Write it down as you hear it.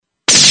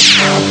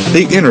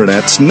the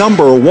Internet's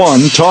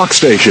 #1 talk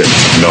station.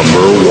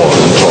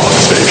 #1 talk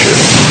station.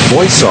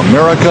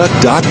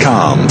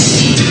 VoiceAmerica.com.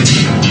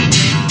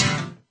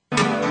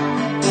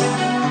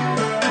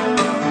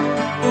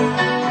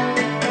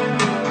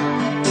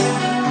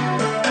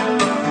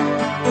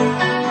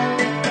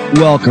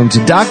 Welcome to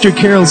Dr.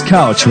 Carol's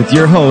Couch with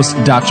your host,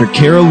 Dr.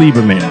 Carol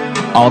Lieberman.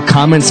 All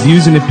comments,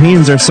 views, and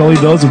opinions are solely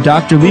those of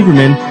Dr.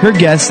 Lieberman, her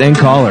guests, and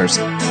callers.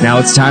 Now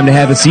it's time to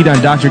have a seat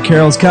on Dr.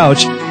 Carol's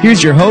Couch.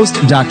 Here's your host,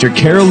 Dr.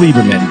 Carol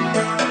Lieberman.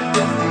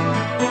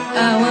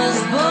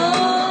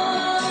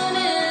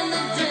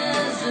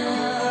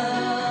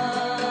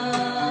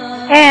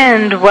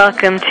 And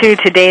welcome to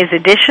today's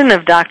edition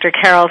of Dr.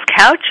 Carol's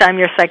Couch. I'm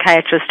your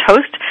psychiatrist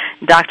host,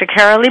 Dr.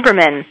 Carol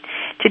Lieberman.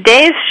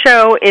 Today's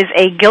show is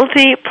a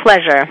guilty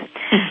pleasure,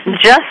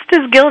 just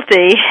as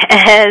guilty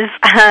as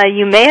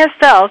you may have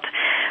felt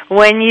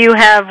when you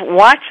have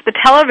watched the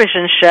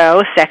television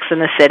show Sex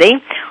and the City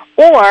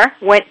or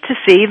went to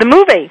see the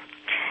movie.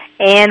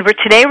 And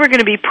today we're going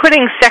to be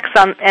putting Sex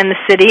and the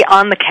City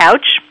on the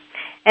couch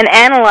and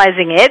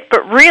analyzing it,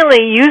 but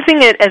really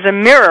using it as a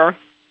mirror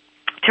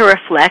to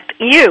reflect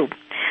you.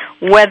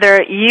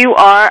 Whether you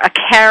are a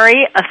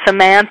Carrie, a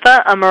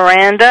Samantha, a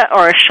Miranda,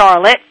 or a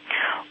Charlotte,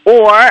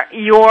 or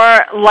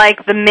you're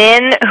like the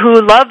men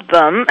who love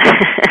them,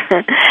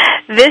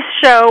 this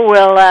show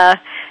will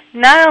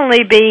not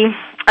only be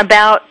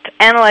about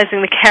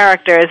analyzing the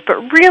characters, but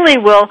really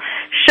will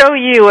show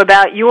you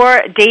about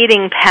your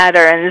dating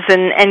patterns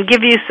and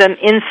give you some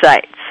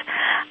insights.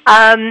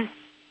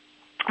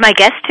 My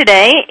guest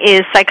today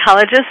is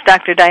psychologist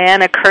Dr.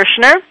 Diana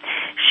Kirshner.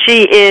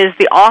 She is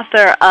the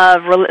author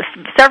of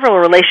several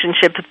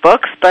relationship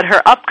books, but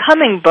her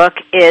upcoming book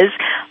is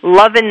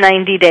Love in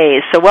 90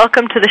 Days. So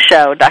welcome to the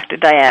show, Dr.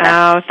 Diana.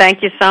 Oh,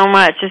 thank you so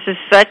much. This is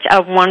such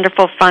a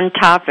wonderful, fun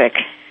topic.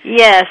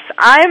 Yes,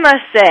 I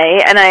must say,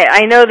 and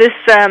I know this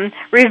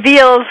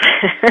reveals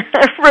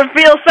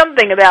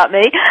something about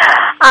me.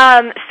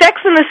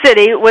 Sex and the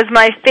City was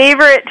my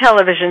favorite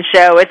television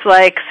show. It's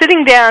like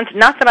sitting down,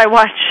 not that I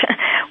watch,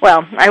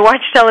 well, I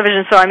watch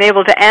television so I'm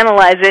able to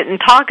analyze it and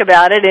talk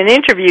about it in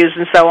interviews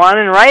and so on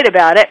and write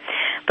about it.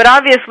 But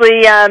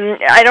obviously,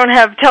 I don't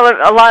have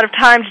a lot of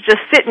time to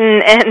just sit and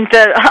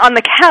on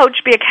the couch,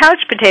 be a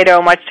couch potato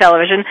and watch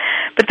television.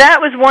 But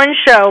that was one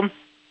show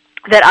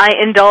that I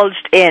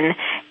indulged in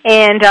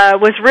and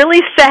was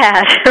really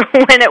sad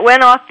when it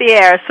went off the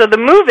air. So the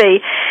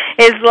movie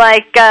is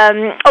like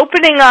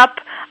opening up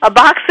a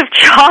box of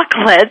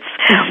chocolates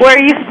where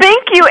you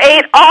think you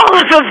ate all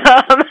of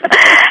them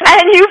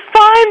and you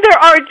find there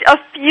are a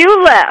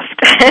few left.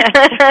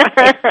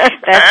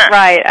 That's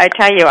right. I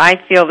tell you, I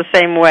feel the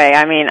same way.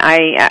 I mean,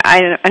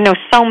 I know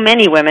so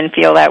many women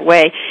feel that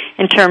way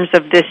in terms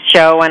of this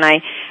show, and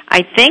I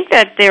think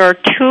that there are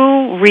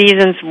two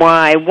reasons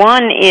why.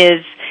 One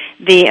is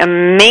the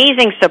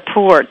amazing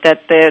support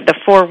that the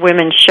four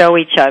women show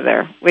each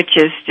other, which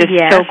is just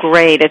so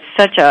great. It's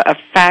such a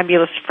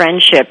fabulous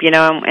friendship, you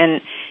know, and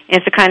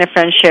it's the kind of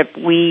friendship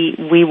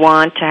we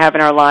want to have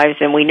in our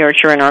lives and we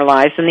nurture in our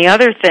lives. And the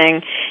other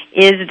thing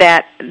is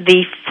that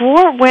the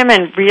four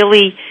women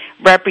really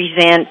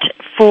represent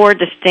four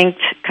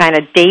distinct kind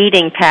of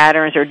dating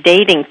patterns or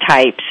dating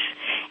types.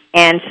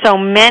 And so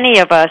many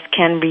of us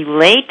can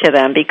relate to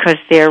them because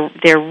they're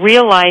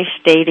real-life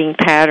dating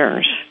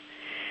patterns.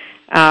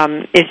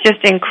 It's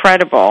just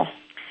incredible.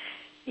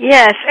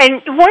 Yes,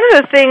 and one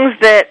of the things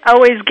that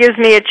always gives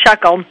me a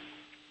chuckle,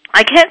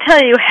 I can't tell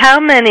you how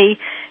many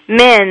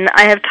men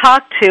I have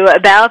talked to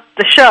about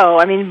the show,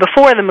 I mean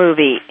before the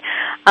movie,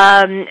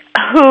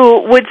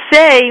 who would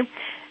say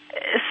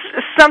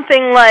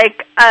something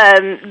like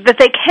that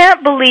they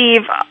can't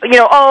believe, you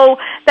know, oh,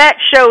 that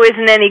show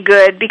isn't any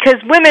good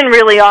because women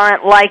really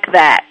aren't like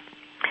that.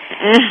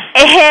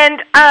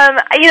 And,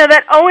 you know,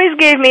 that always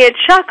gave me a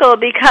chuckle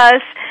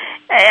because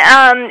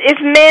if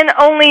men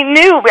only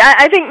knew,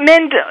 I think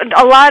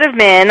a lot of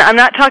men, I'm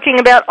not talking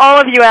about all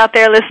of you out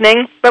there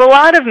listening, but a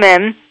lot of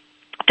men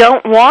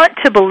don't want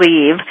to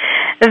believe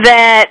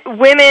that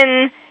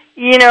women,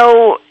 you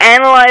know,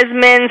 analyze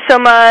men so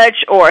much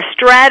or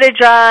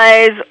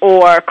strategize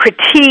or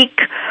critique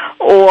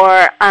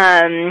or,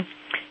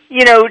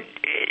 you know,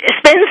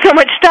 spend so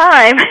much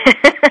time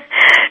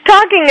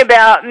talking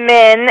about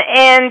men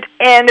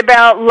and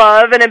about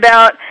love and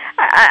about,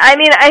 I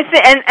mean,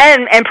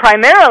 and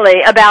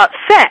primarily about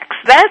sex.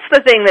 That's the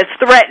thing that's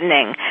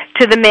threatening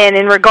to the men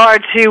in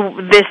regard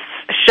to this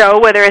show,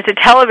 whether it's a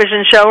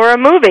television show or a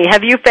movie.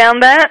 Have you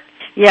found that?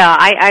 Yeah,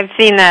 I've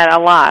seen that a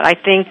lot. I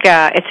think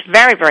it's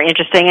very, very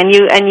interesting, and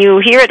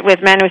you hear it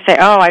with men who say,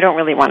 "Oh, I don't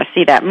really want to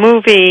see that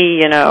movie,"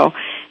 you know.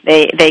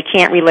 They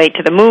can't relate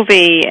to the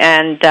movie,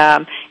 and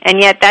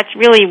yet that's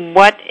really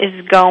what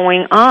is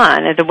going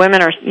on. The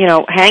women are, you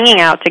know, hanging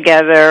out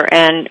together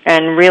and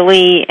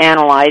really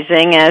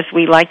analyzing, as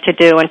we like to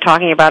do, and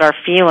talking about our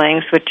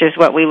feelings, which is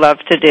what we love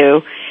to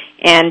do.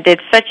 And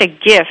it's such a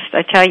gift,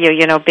 I tell you,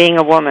 you know, being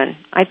a woman.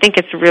 I think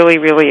it's really,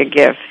 really a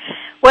gift.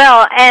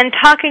 Well, and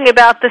talking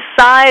about the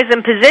size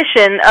and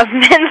position of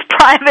men's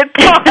private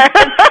parts.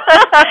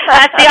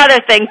 That's the other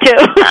thing, too.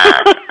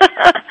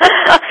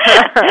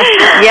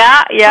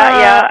 Yeah.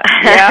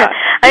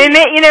 I mean,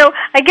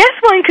 I guess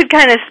one could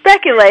kind of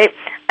speculate.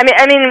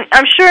 I mean,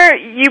 I'm sure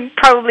you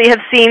probably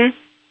have seen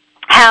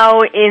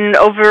how in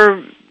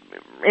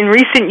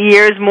recent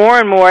years, more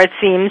and more, it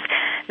seems,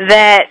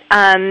 that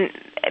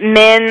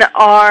men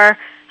are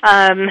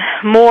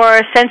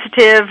more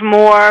sensitive,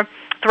 more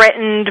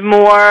threatened,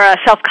 more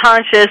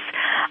self-conscious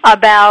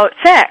about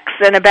sex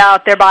and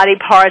about their body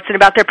parts and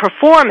about their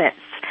performance.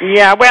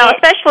 Yeah, well,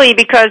 especially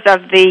because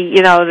of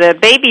the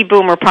baby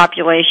boomer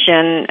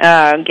population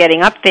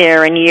getting up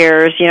there in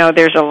years,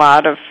 there's a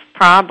lot of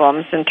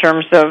problems in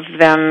terms of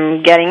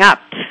them getting up,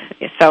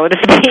 so to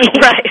speak.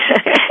 Right.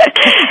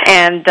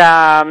 And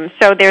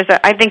so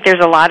I think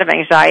there's a lot of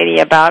anxiety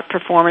about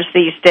performance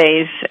these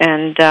days,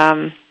 and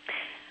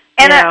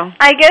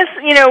I guess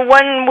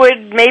one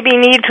would maybe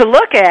need to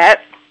look at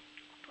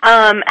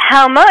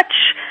how much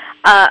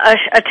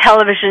a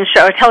television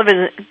show, a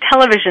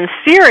television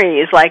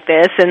series like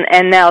this,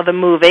 and now the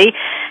movie,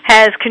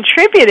 has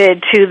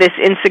contributed to this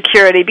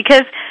insecurity.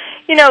 Because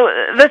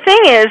the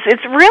thing is,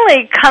 it's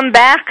really come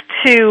back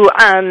to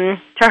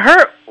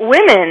hurt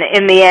women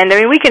in the end. I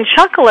mean, we can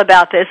chuckle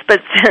about this,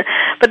 but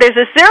there's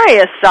a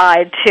serious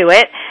side to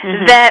it,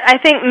 that I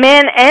think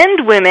men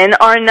and women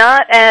are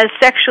not as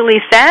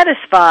sexually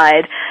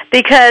satisfied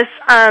because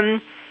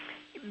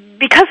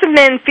of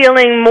men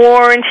feeling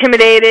more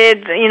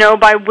intimidated,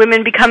 by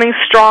women becoming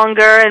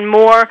stronger and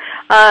more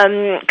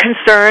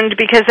concerned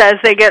because as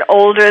they get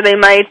older they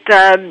might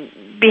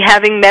be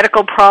having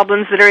medical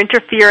problems that are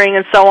interfering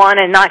and so on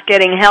and not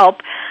getting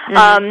help.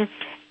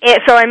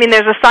 So, I mean,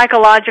 there's a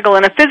psychological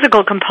and a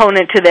physical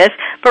component to this,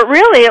 but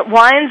really it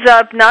winds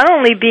up not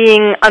only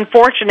being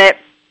unfortunate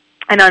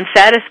and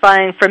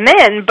unsatisfying for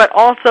men, but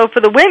also for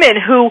the women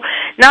who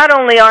not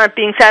only aren't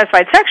being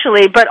satisfied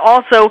sexually, but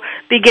also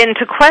begin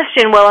to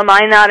question, well, am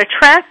I not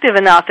attractive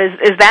enough?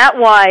 Is that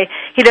why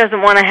he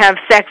doesn't want to have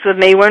sex with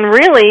me? When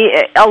really,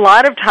 a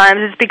lot of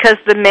times it's because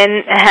the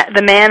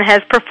man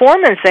has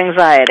performance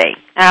anxiety.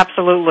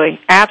 Absolutely.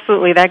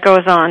 That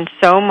goes on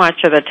so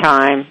much of the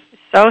time.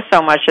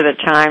 So much of the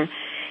time.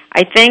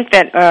 I think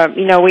that,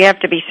 we have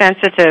to be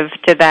sensitive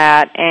to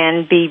that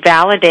and be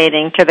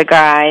validating to the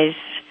guys,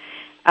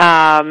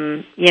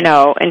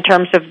 in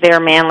terms of their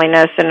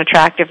manliness and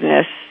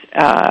attractiveness.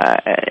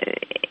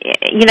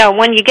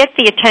 When you get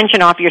the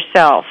attention off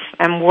yourself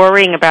and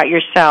worrying about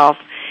yourself,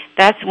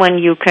 that's when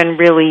you can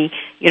really,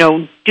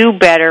 do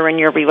better in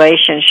your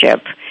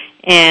relationship.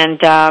 And,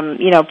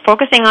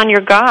 focusing on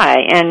your guy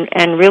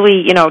and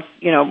really,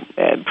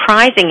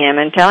 prizing him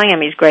and telling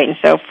him he's great and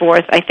so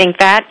forth, I think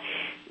that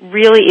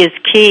really is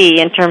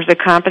key in terms of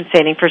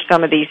compensating for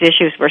some of these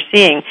issues we're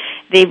seeing.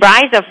 The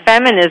rise of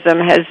feminism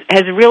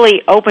has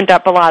really opened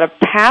up a lot of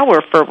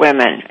power for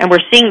women, and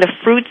we're seeing the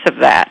fruits of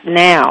that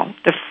now,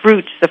 the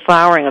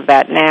flowering of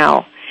that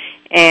now.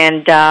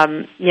 And,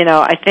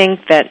 I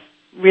think that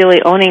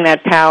really owning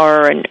that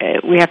power, and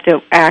we have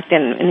to act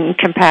in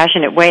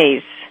compassionate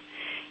ways.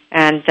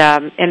 And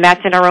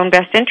that's in our own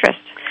best interest.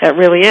 That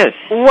really is.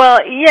 Well,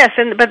 yes,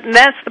 but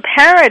that's the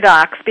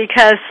paradox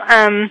because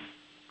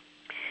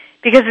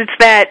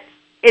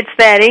it's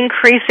that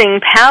increasing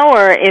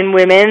power in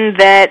women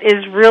that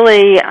is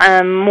really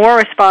more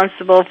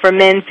responsible for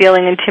men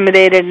feeling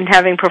intimidated and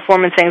having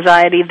performance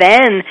anxiety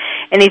than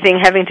anything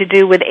having to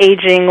do with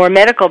aging or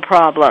medical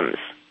problems.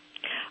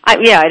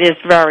 Yeah, it is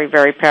very,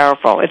 very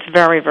powerful. It's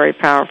very, very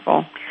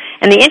powerful.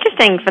 And the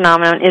interesting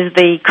phenomenon is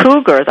the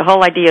cougar, the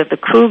whole idea of the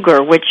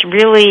cougar, which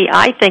really,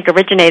 I think,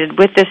 originated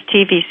with this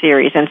TV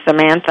series in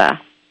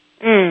Samantha,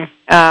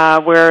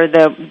 where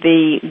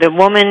the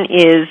woman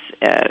is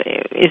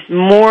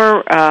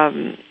more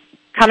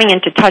coming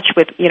into touch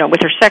with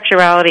her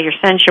sexuality, her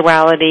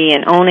sensuality,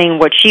 and owning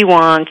what she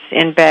wants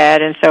in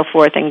bed and so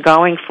forth, and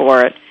going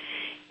for it.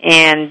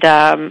 And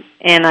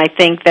I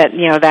think that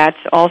that's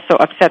also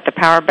upset the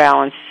power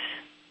balance,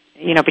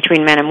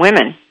 between men and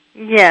women.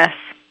 Yes.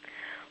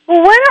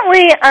 Well, why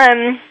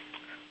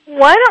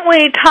don't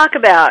we talk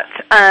about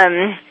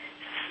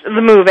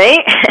the movie?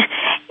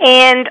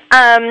 And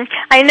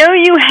I know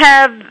you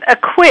have a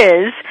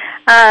quiz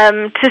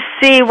to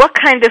see what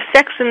kind of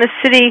Sex in the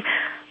City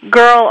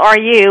girl are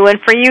you.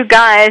 And for you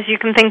guys, you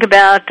can think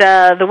about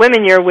the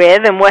women you're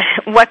with and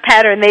what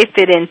pattern they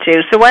fit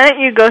into. So why don't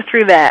you go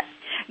through that?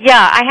 Yeah,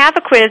 I have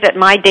a quiz at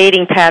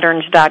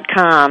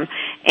mydatingpatterns.com,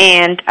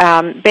 and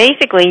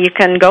basically you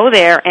can go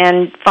there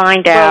and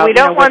find out. Well, we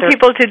don't want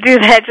people to do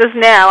that just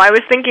now. I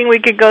was thinking we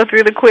could go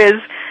through the quiz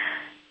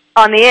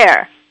on the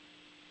air.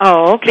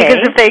 Oh, okay.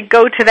 Because if they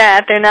go to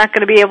that, they're not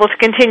going to be able to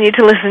continue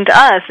to listen to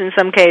us in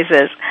some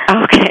cases.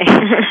 Okay.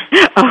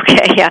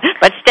 Okay, yeah.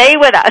 But stay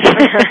with us.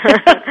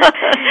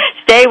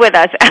 Stay with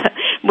us.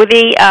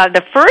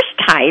 The first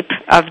type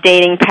of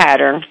dating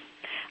pattern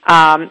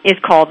is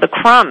called the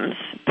crumbs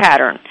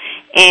pattern.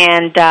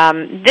 And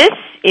this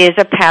is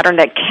a pattern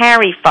that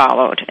Carrie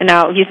followed.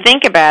 Now, you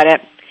think about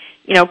it,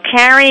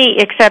 Carrie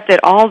accepted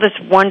all this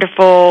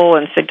wonderful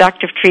and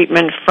seductive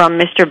treatment from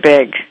Mr.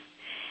 Big.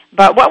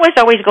 But what was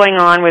always going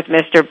on with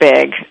Mr.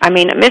 Big? I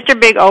mean, Mr.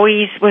 Big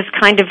always was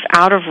kind of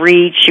out of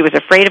reach. She was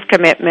afraid of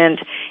commitment.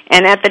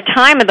 And at the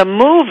time of the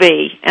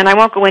movie, and I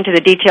won't go into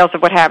the details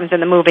of what happens in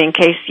the movie in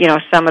case,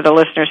 some of the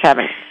listeners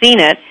haven't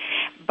seen it,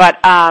 but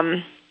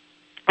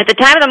at the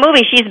time of the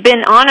movie, she's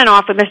been on and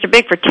off with Mr.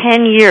 Big for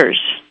 10 years.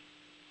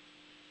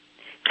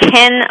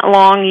 10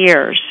 long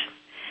years.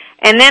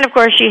 And then, of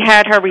course, she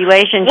had her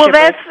relationship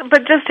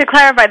but just to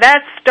clarify,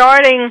 that's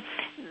starting...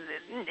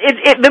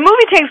 the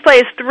movie takes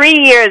place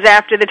 3 years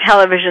after the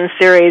television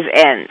series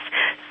ends.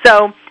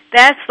 So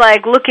that's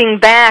like looking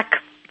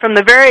back from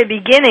the very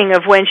beginning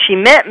of when she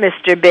met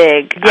Mr.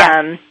 Big.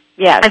 Yes.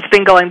 Yes. It's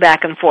been going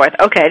back and forth.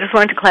 Okay, I just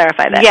wanted to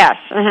clarify that. Yes.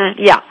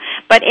 Mm-hmm. Yeah.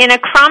 But in a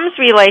crumbs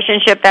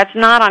relationship, that's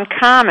not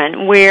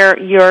uncommon, where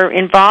you're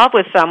involved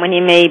with someone. He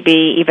may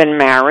be even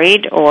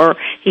married, or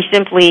he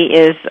simply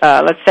is,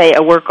 let's say,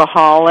 a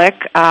workaholic.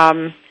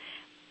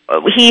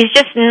 He's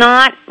just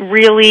not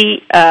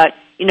really...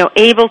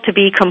 able to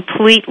be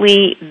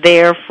completely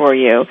there for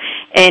you.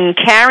 In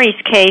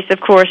Carrie's case, of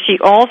course, she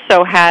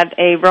also had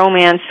a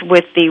romance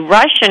with the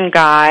Russian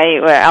guy,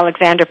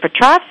 Alexander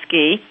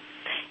Petrovsky,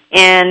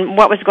 and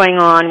what was going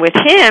on with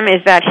him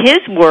is that his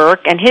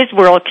work and his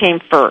world came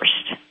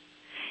first,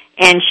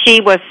 and she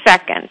was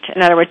second.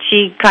 In other words,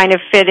 she kind of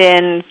fit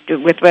in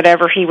with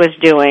whatever he was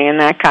doing and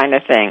that kind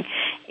of thing.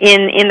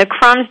 In the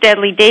Crumbs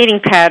Deadly Dating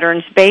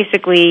Patterns,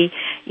 basically,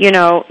 you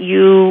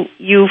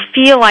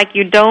feel like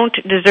you don't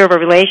deserve a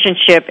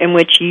relationship in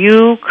which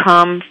you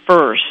come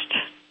first.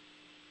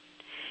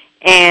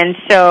 And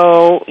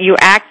so you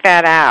act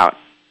that out.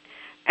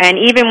 And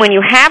even when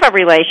you have a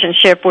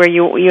relationship where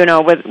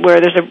where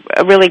there's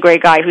a really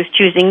great guy who's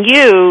choosing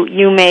you,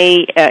 you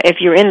may,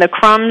 if you're in the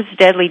Crumbs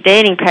Deadly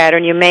Dating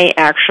Pattern, you may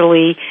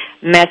actually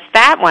mess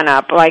that one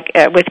up. Like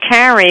with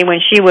Carrie, when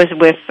she was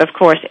with, of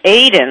course,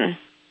 Aiden.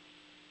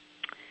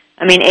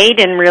 I mean,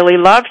 Aiden really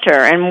loved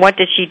her, and what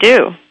did she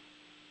do?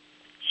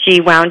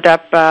 She wound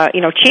up,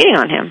 cheating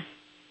on him.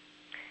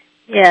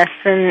 Yes,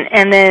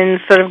 and then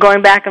sort of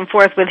going back and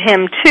forth with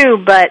him too,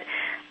 but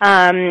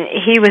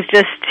he was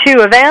just too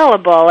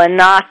available and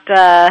not,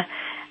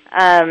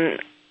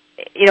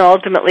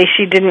 ultimately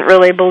she didn't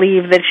really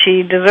believe that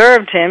she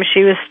deserved him.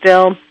 She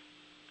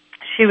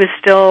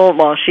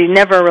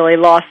never really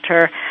lost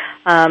her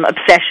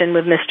obsession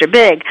with Mr.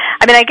 Big.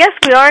 I mean, I guess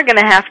we are going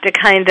to have to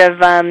kind of...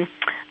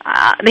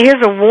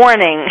 here's a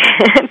warning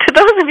to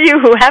those of you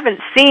who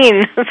haven't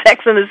seen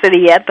Sex and the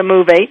City yet, the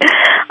movie.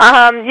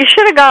 You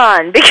should have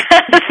gone because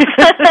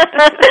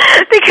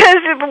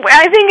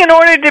I think in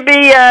order to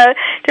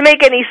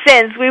make any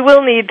sense, we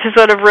will need to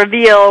sort of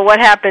reveal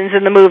what happens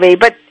in the movie.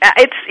 But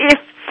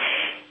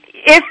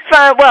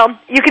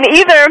you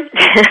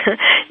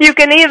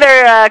can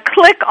either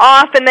click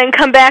off and then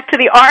come back to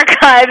the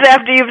archives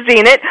after you've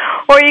seen it,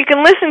 or you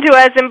can listen to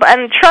us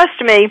and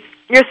trust me,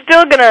 you're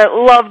still going to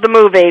love the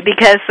movie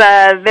because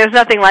there's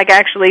nothing like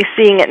actually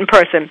seeing it in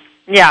person.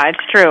 Yeah,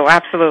 it's true.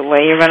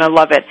 Absolutely. You're going to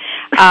love it.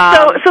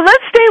 So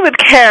let's stay with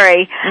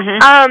Carrie.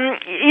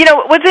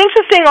 Mm-hmm. What's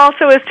interesting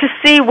also is to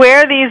see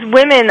where these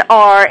women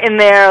are in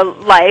their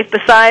life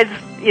besides,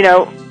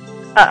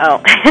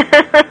 All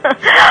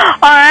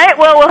right.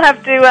 Well, we'll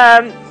have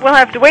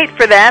to wait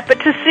for that,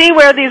 but to see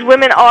where these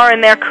women are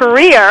in their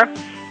career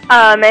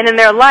and in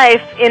their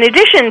life in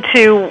addition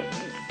to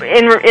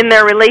in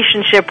their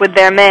relationship with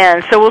their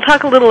man. So we'll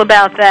talk a little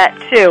about that,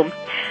 too.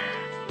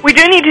 We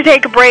do need to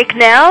take a break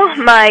now.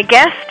 My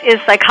guest is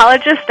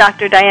psychologist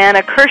Dr.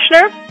 Diana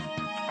Kirshner.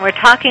 We're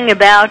talking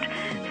about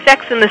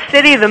Sex and the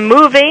City, the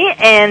movie,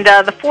 and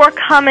the 4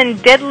 common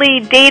deadly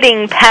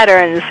dating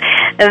patterns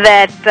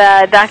that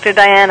Dr.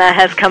 Diana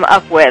has come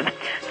up with.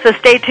 So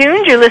stay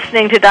tuned. You're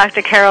listening to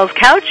Dr. Carol's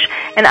Couch,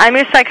 and I'm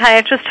your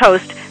psychiatrist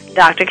host,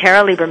 Dr.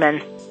 Carol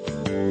Lieberman.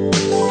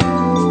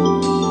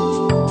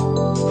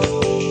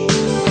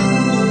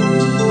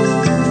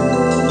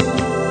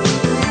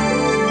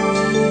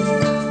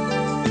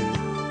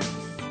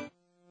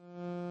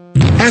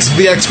 Ask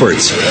the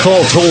experts.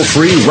 Call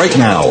toll-free right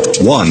now,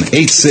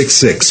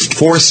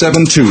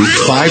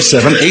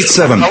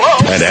 1-866-472-5787.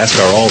 And ask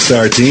our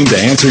all-star team to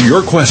answer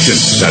your question.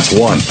 That's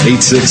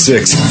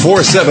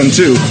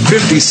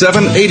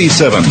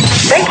 1-866-472-5787.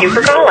 Thank you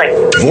for calling.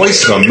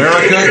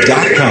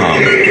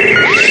 VoiceAmerica.com.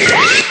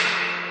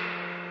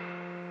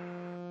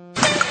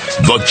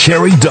 The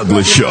Carrie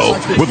Douglas Show,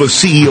 with the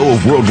CEO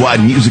of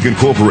Worldwide Music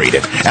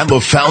Incorporated and the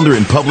founder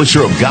and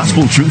publisher of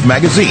Gospel Truth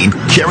Magazine,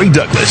 Carrie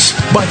Douglas.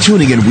 By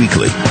tuning in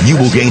weekly, you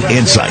will gain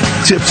insight,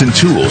 tips, and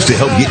tools to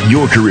help get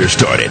your career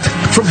started.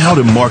 From how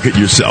to market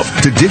yourself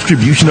to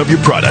distribution of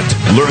your product,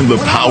 learn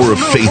the power of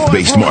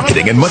faith-based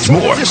marketing and much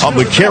more on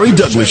The Carrie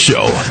Douglas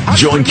Show.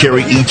 Join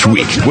Carrie each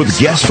week with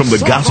guests from the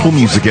gospel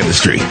music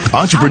industry,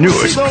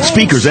 entrepreneurs,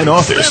 speakers, and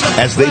authors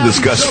as they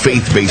discuss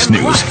faith-based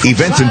news,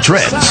 events, and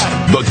trends.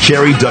 The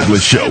Carrie Douglas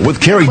Douglas Show with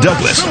Carrie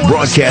Douglas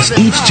broadcasts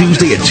each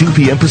Tuesday at 2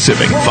 p.m.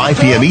 Pacific, 5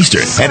 p.m.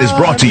 Eastern, and is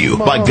brought to you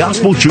by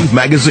Gospel Truth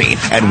Magazine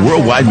and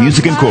Worldwide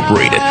Music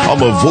Incorporated on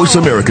the Voice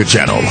America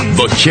channel.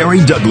 The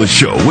Carrie Douglas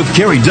Show with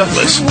Carrie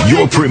Douglas,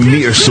 your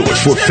premier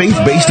source for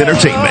faith-based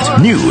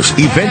entertainment, news,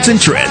 events, and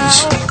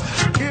trends.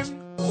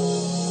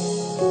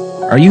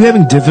 Are you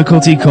having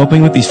difficulty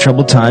coping with these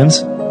troubled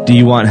times? Do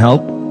you want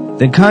help?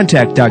 Then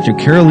contact Dr.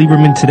 Carol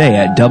Lieberman today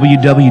at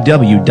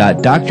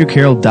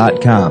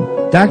www.drcarol.com.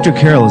 Dr.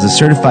 Carol is a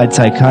certified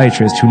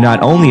psychiatrist who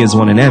not only has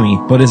won an Emmy,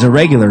 but is a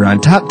regular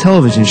on top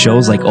television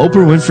shows like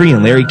Oprah Winfrey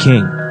and Larry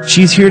King.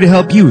 She's here to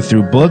help you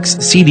through books,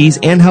 CDs,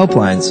 and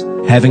helplines.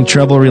 Having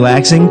trouble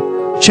relaxing?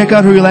 Check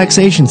out her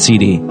relaxation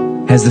CD.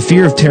 Has the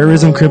fear of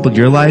terrorism crippled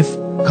your life?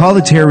 Call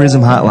the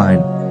terrorism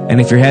hotline.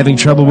 And if you're having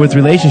trouble with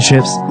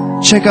relationships,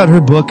 check out her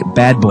book,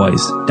 Bad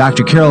Boys.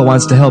 Dr. Carol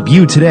wants to help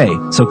you today,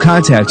 so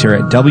contact her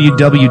at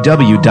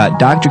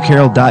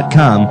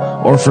www.drcarol.com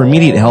or for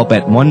immediate help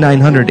at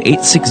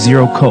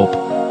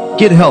 1-900-860-COPE.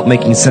 Get help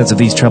making sense of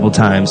these troubled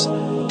times.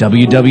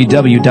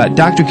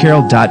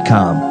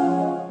 www.drcarol.com.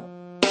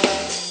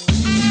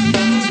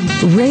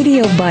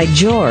 Radio by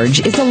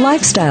George is a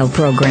lifestyle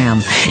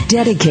program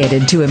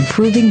dedicated to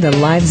improving the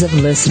lives of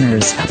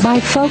listeners by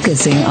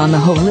focusing on the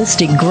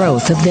holistic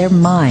growth of their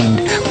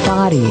mind,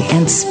 body,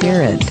 and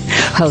spirit.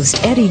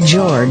 Host Eddie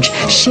George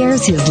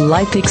shares his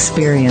life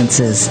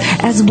experiences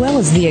as well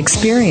as the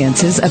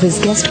experiences of his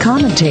guest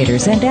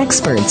commentators and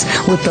experts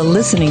with the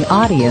listening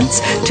audience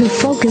to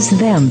focus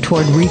them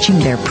toward reaching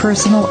their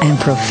personal and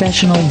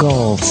professional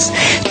goals.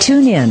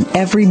 Tune in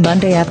every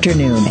Monday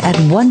afternoon at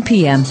 1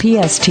 p.m.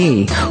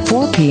 PST,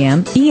 4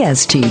 p.m.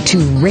 EST to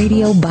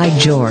Radio by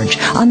George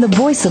on the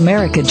Voice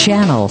America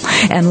channel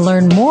and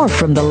learn more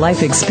from the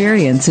life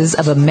experiences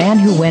of a man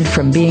who went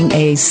from being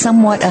a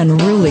somewhat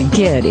unruly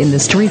kid in the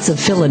streets of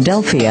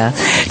Philadelphia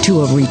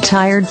to a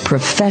retired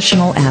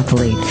professional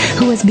athlete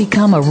who has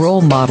become a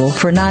role model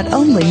for not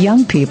only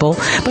young people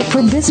but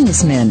for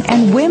businessmen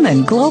and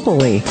women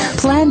globally.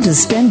 Plan to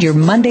spend your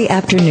Monday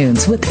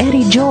afternoons with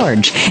Eddie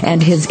George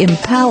and his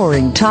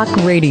empowering talk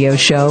radio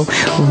show,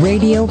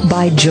 Radio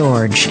by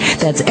George.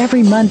 That's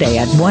every Monday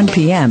at 1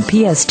 p.m.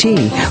 PST,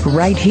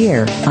 right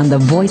here on the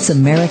Voice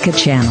America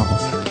channel.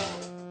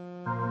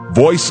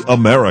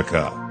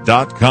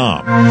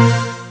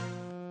 VoiceAmerica.com.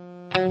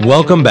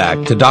 Welcome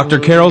back to Dr.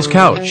 Carol's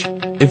Couch.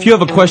 If you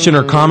have a question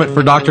or comment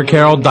for Dr.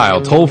 Carol,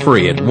 dial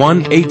toll-free at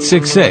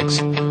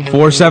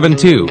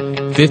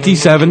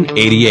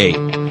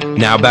 1-866-472-5788.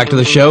 Now back to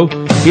the show.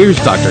 Here's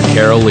Dr.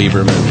 Carol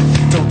Lieberman.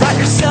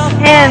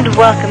 And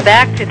welcome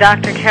back to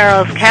Dr.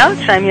 Carol's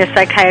Couch. I'm your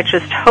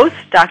psychiatrist host,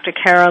 Dr.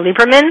 Carol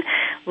Lieberman,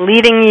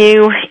 leading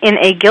you in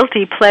a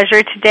guilty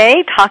pleasure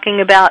today, talking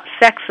about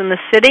Sex in the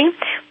City,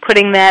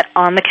 putting that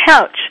on the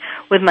couch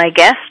with my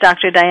guest,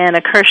 Dr.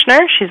 Diana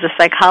Kirshner. She's a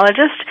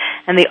psychologist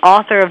and the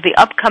author of the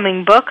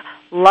upcoming book,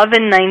 Love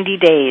in 90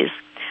 Days.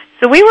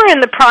 So we were in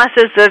the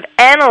process of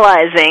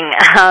analyzing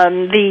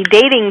the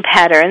dating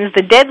patterns,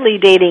 the deadly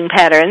dating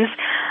patterns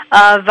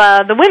of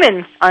the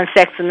women on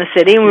Sex in the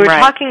City. And we were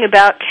talking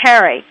about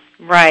Carrie.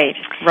 Right.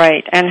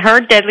 And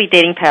her deadly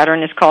dating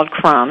pattern is called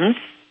crumbs.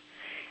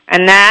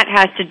 And that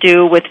has to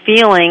do with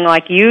feeling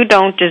like you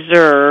don't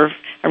deserve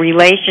a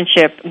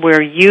relationship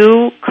where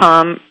you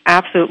come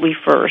absolutely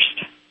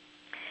first.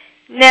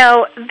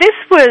 Now, this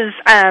was,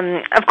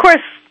 of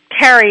course,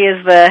 Carrie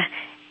is the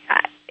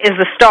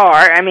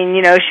star. I mean,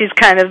 you know, she's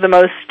kind of the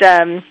most,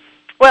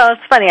 well,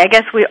 it's funny. I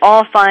guess we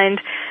all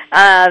find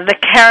the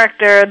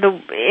character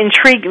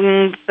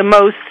intriguing the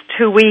most,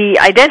 who we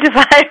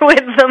identify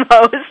with the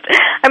most.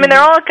 I mean, they're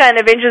all kind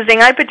of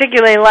interesting. I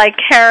particularly like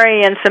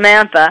Carrie and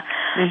Samantha,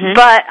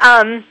 but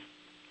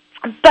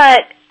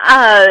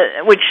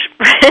which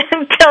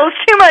tells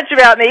too much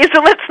about me,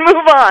 so let's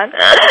move on.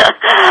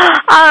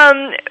 As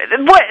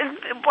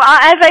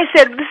I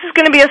said, this is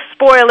going to be a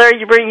spoiler.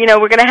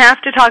 We're going to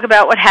have to talk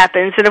about what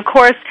happens. And, of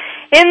course,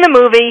 in the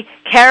movie,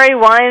 Carrie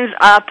winds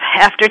up,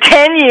 after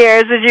 10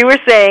 years, as you were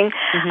saying,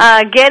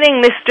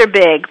 getting Mr.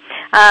 Big.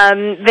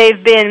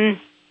 They've been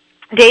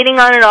dating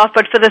on and off,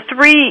 but for the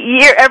 3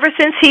 years, ever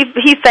since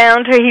he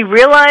found her, he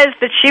realized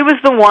that she was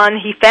the one.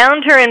 He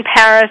found her in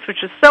Paris,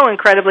 which was so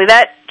incredibly,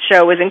 that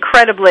show was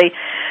incredibly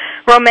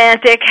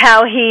romantic,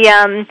 how he,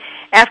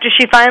 after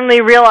she finally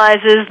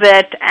realizes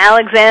that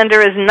Alexander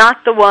is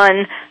not the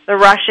one, the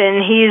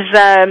Russian,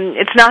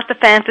 it's not the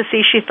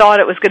fantasy she thought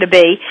it was going to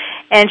be,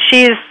 and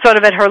she's sort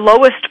of at her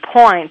lowest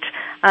point,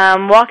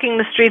 walking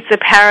the streets of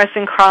Paris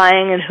and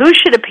crying, and who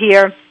should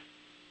appear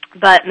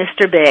but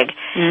Mr. Big.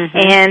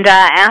 And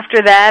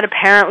after that,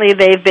 apparently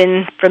they've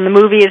been, from the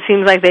movie, it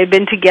seems like they've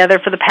been together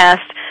for the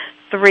past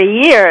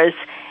 3 years.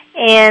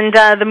 And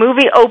the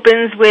movie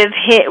opens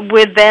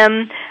with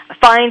them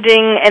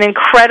finding an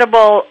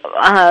incredible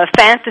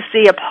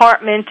fantasy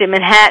apartment in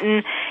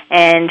Manhattan,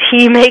 and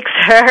he makes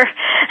her,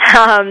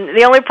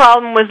 the only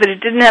problem was that it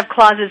didn't have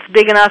closets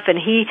big enough, and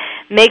he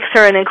makes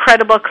her an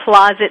incredible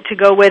closet to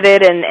go with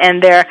it,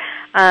 and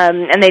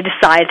they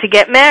decide to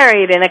get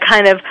married in a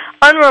kind of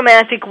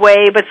unromantic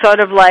way, but sort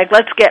of like,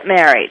 let's get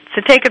married.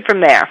 So take it from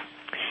there.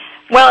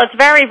 Well, it's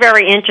very,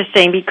 very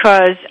interesting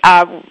because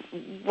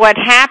what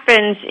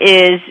happens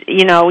is,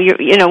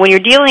 when you're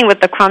dealing with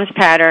the crumbs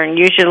pattern,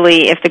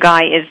 usually if the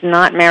guy is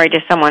not married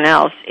to someone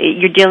else,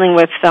 you're dealing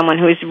with someone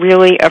who's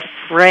really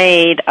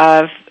afraid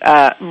of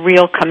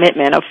real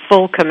commitment, of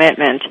full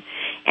commitment.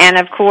 And,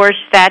 of course,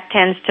 that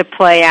tends to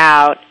play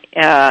out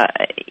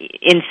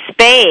in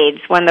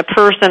spades when the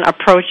person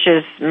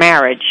approaches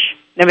marriage.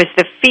 In other words,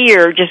 the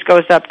fear just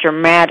goes up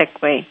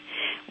dramatically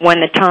when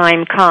the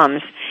time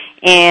comes.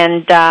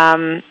 And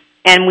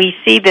we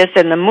see this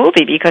in the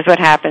movie because what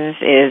happens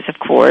is, of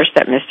course,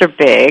 that Mr.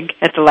 Big,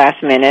 at the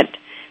last minute,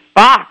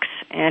 balks,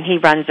 and he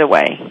runs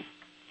away.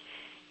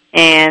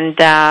 And,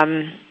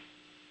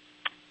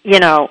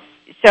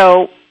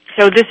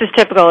 so this is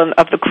typical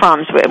of the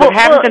crumbs. What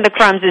happens in the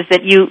crumbs is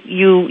that you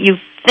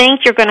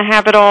think you're going to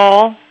have it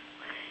all,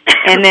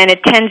 and then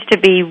it tends to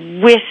be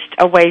whisked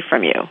away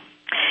from you.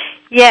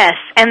 Yes,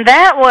 and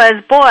that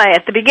was,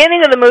 at the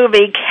beginning of the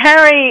movie,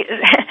 Carrie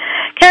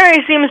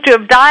seems to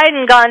have died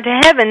and gone to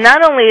heaven.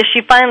 Not only is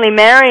she finally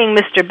marrying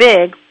Mr.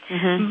 Big,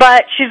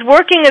 but she's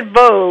working at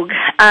Vogue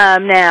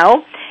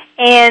now,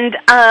 and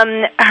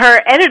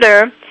her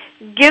editor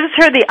gives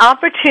her the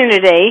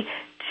opportunity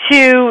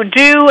to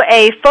do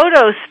a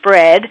photo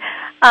spread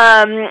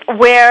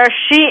where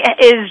she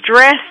is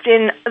dressed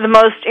in the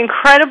most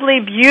incredibly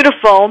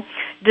beautiful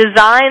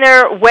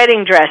designer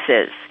wedding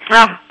dresses.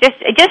 Oh, just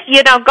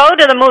go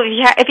to the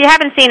movie if you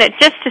haven't seen it,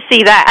 just to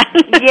see that.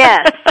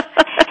 Yes,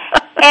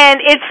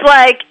 and it's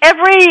like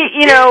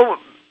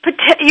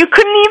you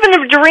couldn't even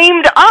have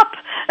dreamed up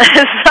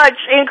such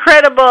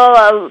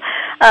incredible,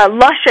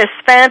 luscious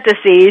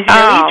fantasies.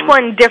 Each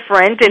one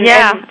different, and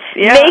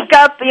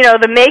makeup.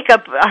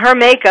 Her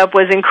makeup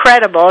was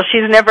incredible.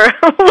 She's never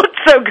looked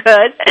so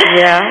good.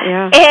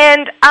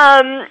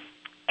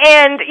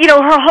 And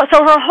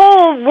her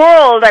whole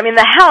world,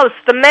 the house,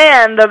 the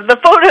man, the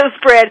photo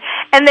spread,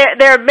 and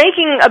they're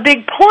making a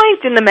big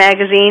point in the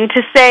magazine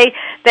to say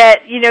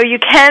that, you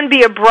can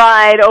be a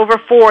bride over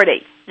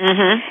 40.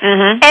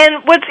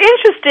 And what's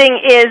interesting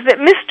is that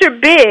Mr.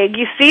 Big,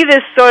 you see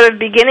this sort of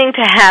beginning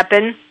to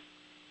happen,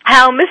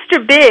 how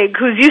Mr. Big,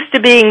 who's used to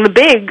being the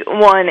big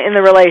one in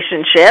the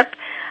relationship,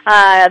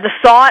 the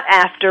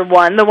sought-after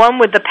one, the one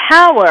with the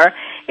power,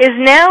 is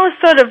now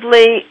sort of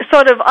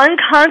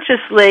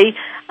unconsciously,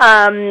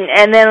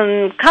 and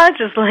then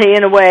consciously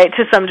in a way,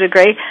 to some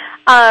degree,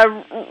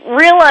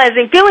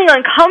 feeling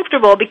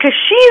uncomfortable because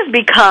she's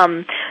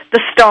become the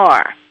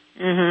star.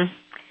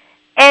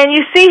 And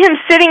you see him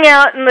sitting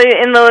out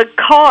in the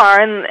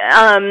car, and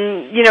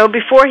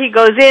before he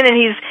goes in, and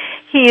he's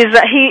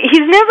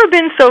never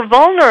been so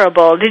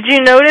vulnerable. Did you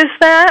notice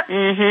that?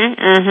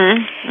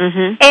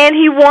 And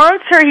he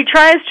wants her. He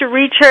tries to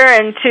reach her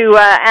and to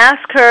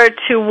ask her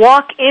to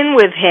walk in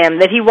with him.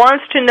 That he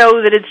wants to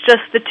know that it's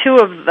just the two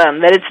of them.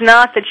 That it's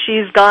not that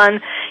she's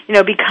gone,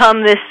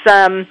 become this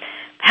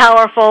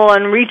powerful,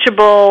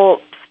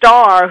 unreachable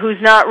star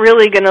who's not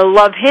really going to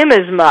love him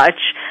as much.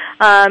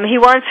 He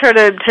wants her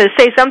to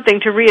say something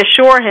to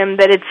reassure him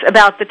that it's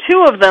about the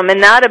two of them and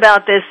not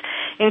about this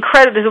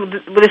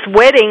this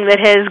wedding that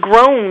has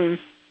grown.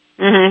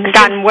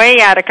 Gotten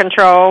way out of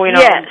control,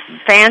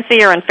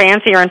 fancier and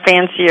fancier and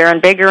fancier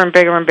and bigger and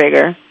bigger and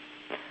bigger.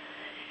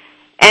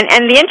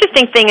 And the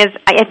interesting thing is,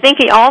 I think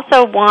he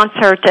also wants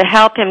her to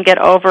help him get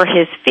over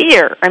his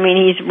fear.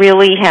 He's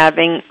really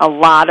having a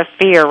lot of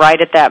fear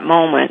right at that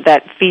moment,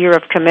 that fear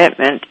of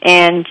commitment.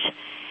 And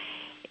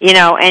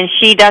and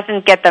she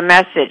doesn't get the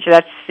message.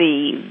 That's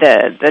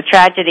the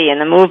tragedy in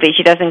the movie.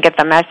 She doesn't get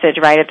the message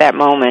right at that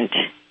moment.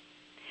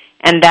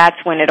 And that's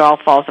when it all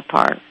falls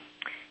apart.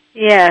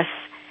 Yes.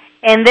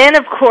 And then,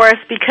 of course,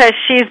 because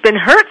she's been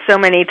hurt so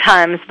many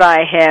times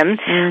by him,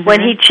 when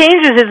he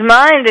changes his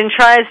mind and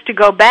tries to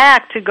go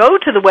back to go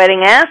to the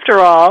wedding after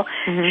all,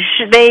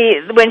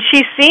 when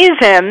she sees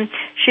him,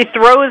 she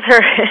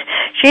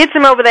hits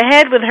him over the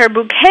head with her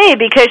bouquet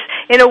because,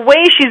 in a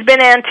way, she's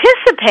been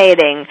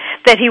anticipating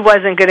that he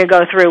wasn't going to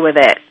go through with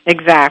it.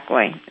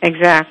 Exactly.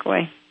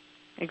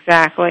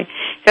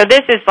 So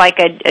this is like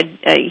a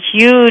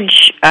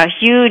huge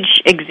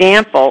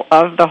example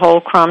of the whole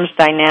crumbs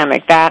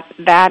dynamic. That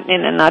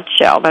in a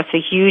nutshell, that's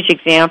a huge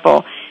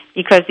example,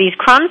 because these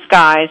crumbs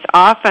guys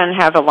often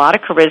have a lot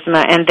of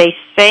charisma and they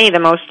say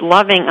the most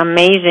loving,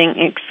 amazing,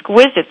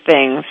 exquisite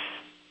things,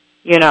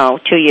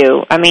 to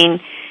you.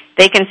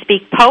 They can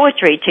speak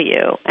poetry to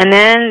you, and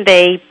then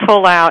they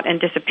pull out and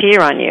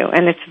disappear on you,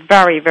 and it's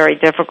very, very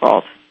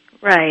difficult.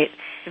 Right.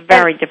 It's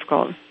very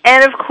difficult.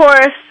 And, of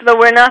course, though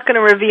we're not going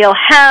to reveal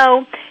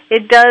how, she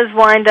does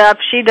wind up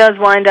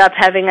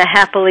having a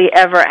happily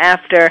ever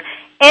after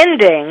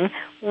ending,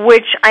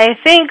 which I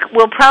think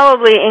will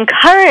probably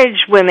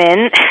encourage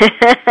women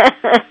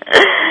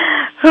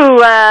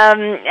who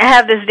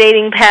have this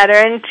dating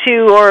pattern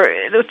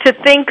to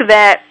think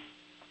that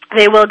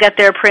they will get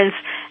their prince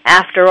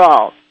after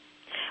all.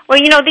 Well,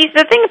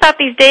 the thing about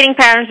these dating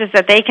patterns is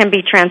that they can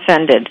be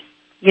transcended.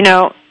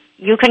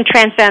 You can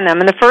transcend them.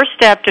 And the first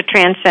step to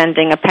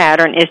transcending a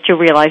pattern is to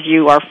realize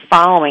you are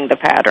following the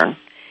pattern.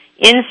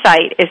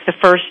 insight is the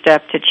first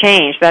step to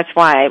change. That's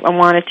why I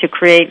wanted to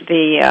create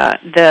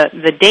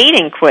the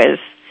dating quiz,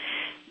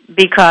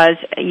 because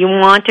you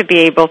want to be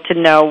able to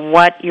know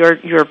what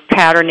your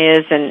pattern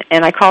is,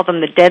 and I call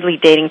them the deadly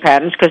dating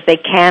patterns, because they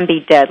can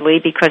be deadly,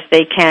 because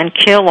they can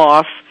kill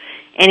off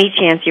any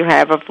chance you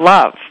have of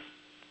love.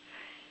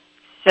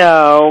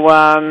 So,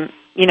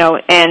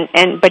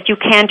 but you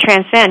can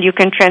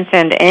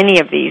transcend any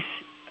of these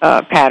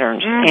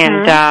patterns. Mm-hmm.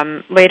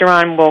 And later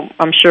on we'll,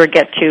 I'm sure,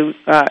 get to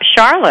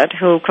Charlotte,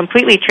 who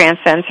completely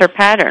transcends her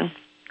pattern.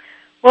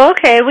 Well,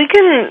 okay, we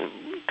can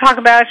talk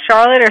about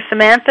Charlotte or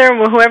Samantha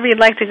or whoever you'd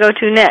like to go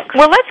to next.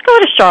 Well, let's go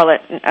to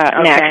Charlotte next.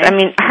 Okay. I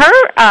mean, her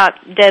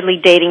deadly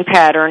dating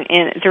pattern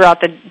throughout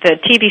the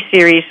TV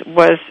series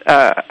was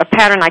a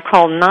pattern I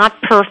call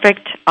not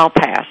perfect, I'll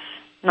pass.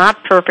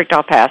 Not perfect,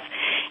 I'll pass.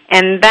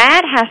 And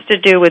that has to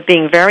do with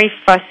being very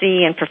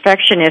fussy and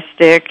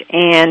perfectionistic.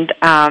 And,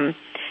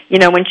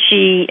 when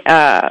she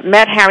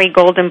met Harry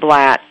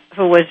Goldenblatt,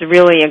 who was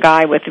really a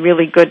guy with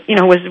really good,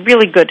 was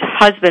really good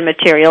husband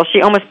material,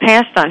 she almost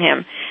passed on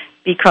him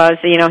because,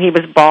 he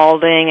was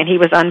balding and he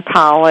was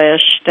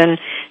unpolished, and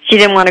she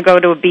didn't want to go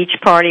to a beach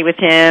party with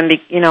him,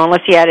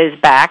 unless he had his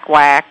back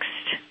waxed.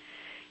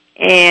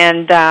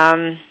 And,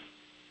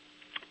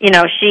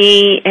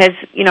 she has,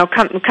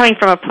 coming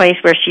from a place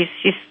where she's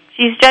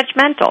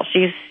judgmental.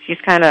 She's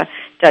kind of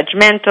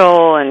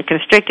judgmental and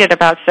constricted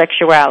about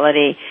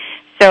sexuality.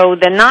 So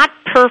the not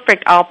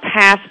perfect I'll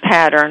pass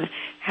pattern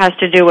has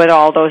to do with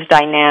all those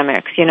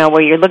dynamics,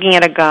 where you're looking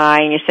at a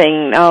guy and you're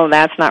saying, oh,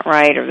 that's not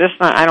right, or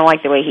I don't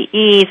like the way he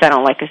eats, I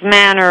don't like his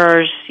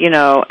manners,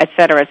 et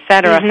cetera, et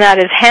cetera. He's not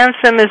as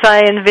handsome as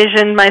I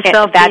envisioned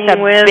myself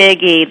being with.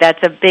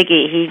 That's a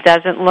biggie. He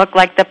doesn't look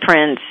like the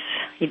prince.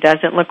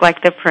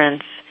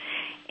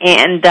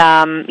 And,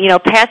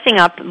 passing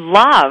up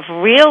love,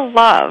 real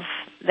love,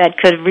 that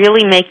could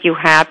really make you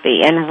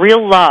happy, and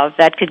real love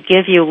that could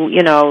give you,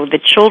 the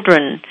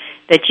children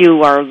that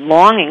you are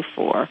longing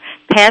for,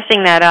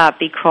 passing that up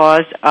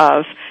because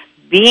of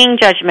being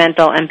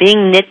judgmental and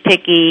being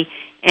nitpicky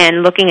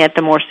and looking at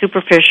the more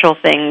superficial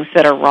things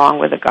that are wrong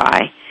with a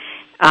guy.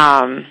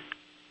 And,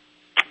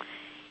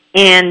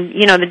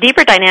 the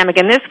deeper dynamic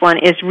in this one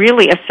is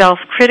really a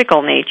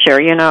self-critical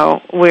nature,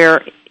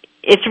 where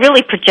it's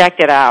really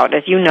projected out,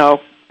 as you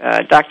know,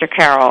 Dr.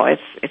 Carol.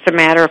 It's a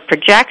matter of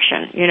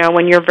projection.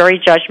 When you're very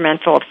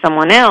judgmental of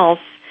someone else,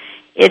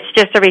 it's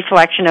just a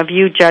reflection of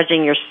you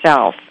judging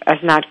yourself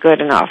as not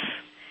good enough.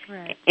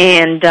 Right.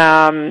 And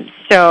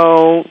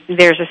so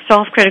there's a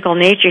self-critical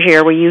nature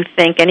here where you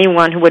think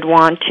anyone who would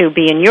want to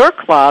be in your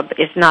club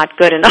is not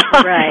good enough.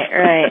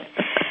 Right.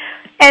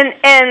 And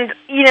in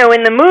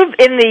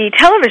the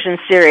television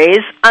series,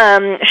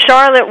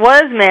 Charlotte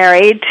was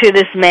married to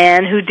this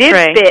man who did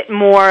fit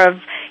more of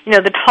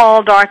the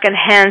tall, dark, and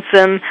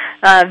handsome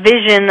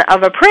vision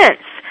of a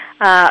prince,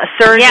 a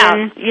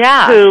surgeon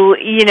who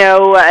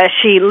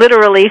she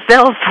literally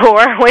fell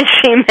for when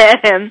she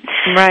met him.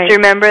 Right. Do you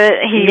remember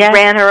he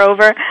ran her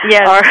over?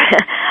 Yes.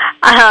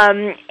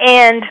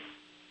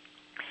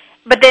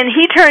 But then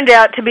he turned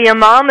out to be a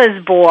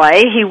mama's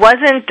boy. He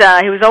wasn't.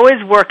 He was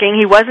always working.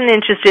 He wasn't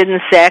interested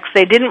in sex.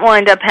 They didn't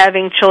wind up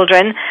having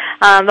children.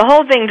 The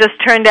whole thing just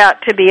turned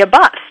out to be a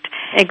bust.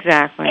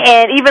 Exactly.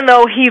 And even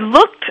though he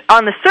looked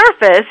on the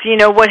surface,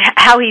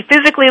 how he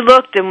physically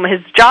looked and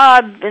his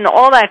job and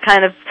all that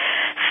kind of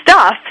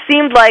stuff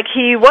seemed like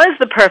he was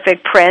the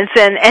perfect prince,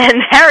 and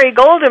Harry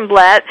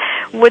Goldenblatt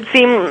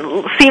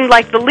seemed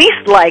like the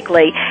least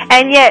likely.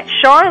 And yet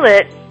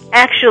Charlotte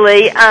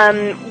actually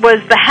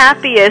was the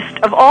happiest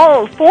of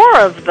all four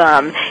of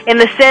them, in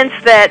the sense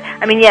that,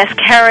 yes,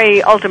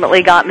 Carrie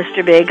ultimately got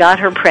Mr. Big, got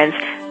her prince,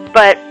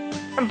 but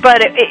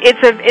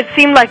it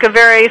seemed like a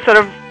very sort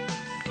of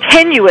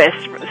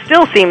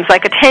still seems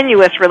like a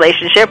tenuous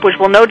relationship, which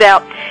will no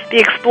doubt be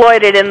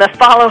exploited in the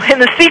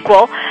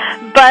sequel.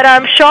 But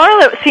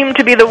Charlotte seemed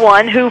to be the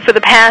one who, for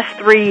the past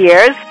 3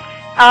 years,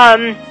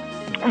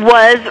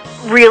 was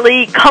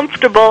really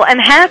comfortable and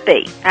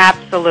happy.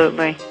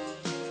 Absolutely.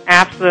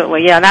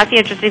 Yeah, that's the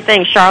interesting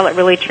thing. Charlotte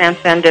really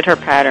transcended her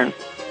pattern.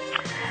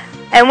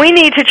 And we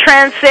need to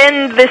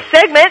transcend this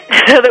segment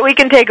so that we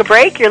can take a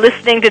break. You're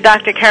listening to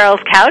Dr. Carol's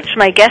Couch.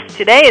 My guest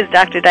today is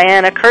Dr.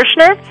 Diana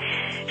Kirshner.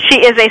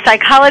 She is a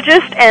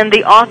psychologist and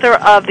the author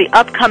of the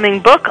upcoming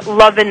book,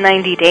 Love in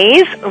 90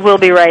 Days. We'll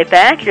be right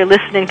back. You're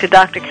listening to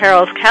Dr.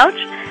 Carol's Couch,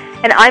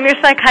 and I'm your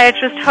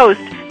psychiatrist host,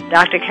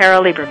 Dr.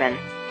 Carol Lieberman.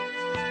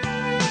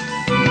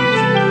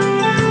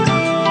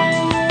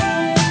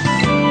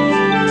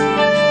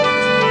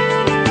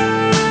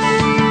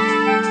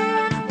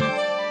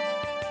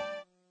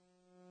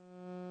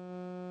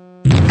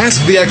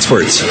 Ask the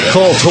experts.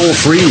 Call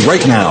toll-free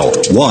right now,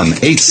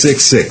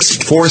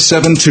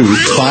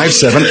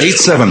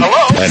 1-866-472-5787.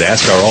 And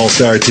ask our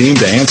all-star team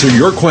to answer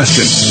your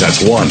question.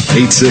 That's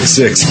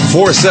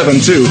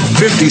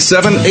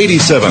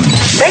 1-866-472-5787.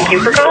 Thank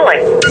you for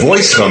calling.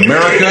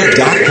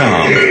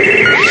 VoiceAmerica.com.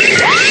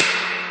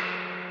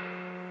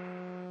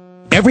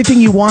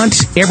 Everything you want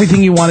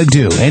to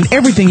do, and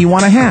everything you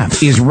want to have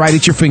is right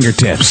at your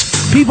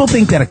fingertips. People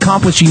think that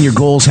accomplishing your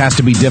goals has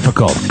to be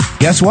difficult.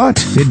 Guess what?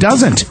 It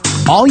doesn't.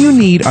 All you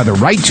need are the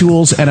right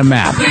tools and a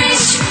map.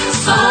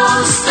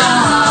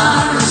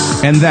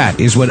 And that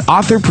is what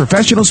author,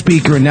 professional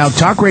speaker, and now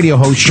talk radio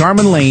host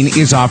Charmin Lane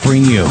is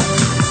offering you.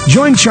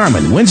 Join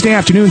Charmin Wednesday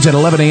afternoons at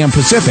 11 a.m.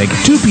 Pacific,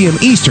 2 p.m.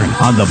 Eastern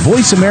on the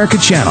Voice America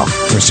channel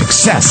for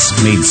success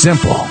made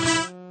simple.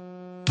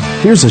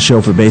 Here's a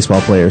show for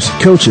baseball players,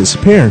 coaches,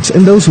 parents,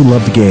 and those who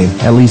love the game.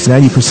 At least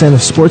 90%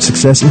 of sports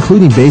success,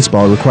 including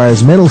baseball,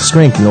 requires mental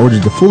strength in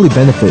order to fully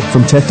benefit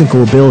from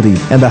technical ability.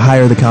 And the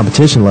higher the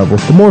competition level,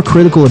 the more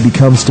critical it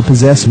becomes to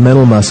possess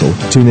mental muscle.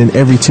 Tune in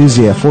every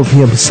Tuesday at 4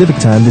 p.m. Pacific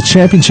Time to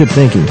Championship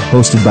Thinking,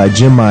 hosted by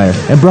Jim Meyer,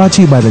 and brought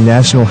to you by the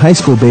National High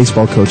School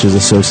Baseball Coaches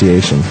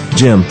Association.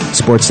 Jim,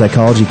 sports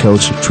psychology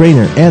coach,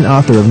 trainer, and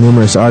author of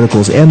numerous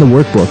articles and the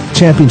workbook,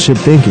 Championship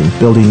Thinking,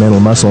 Building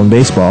Mental Muscle in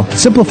Baseball,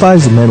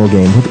 simplifies the mental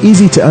game with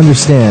easy to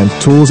understand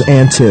tools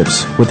and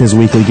tips. With his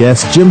weekly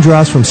guests, Jim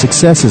draws from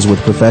successes with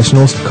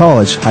professionals,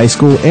 college, high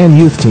school, and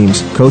youth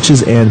teams,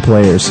 coaches, and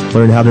players.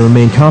 Learn how to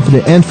remain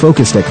confident and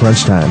focused at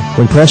crunch time,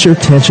 when pressure,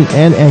 tension,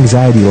 and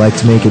anxiety like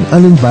to make an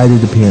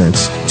uninvited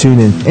appearance.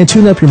 Tune in and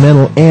tune up your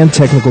mental and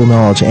technical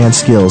knowledge and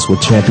skills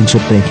with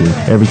Championship Thinking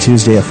every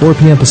Tuesday at 4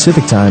 p.m.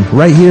 Pacific Time,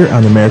 right here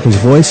on America's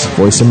Voice,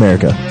 Voice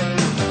America.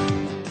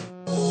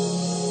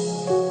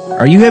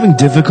 Are you having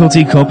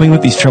difficulty coping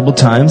with these troubled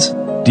times?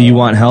 Do you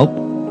want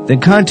help? Then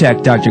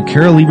contact Dr.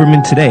 Carol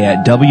Lieberman today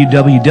at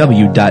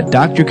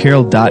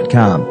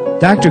www.drcarol.com.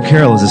 Dr.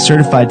 Carol is a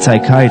certified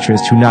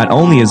psychiatrist who not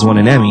only has won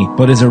an Emmy,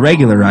 but is a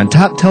regular on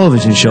top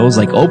television shows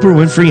like Oprah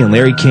Winfrey and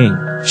Larry King.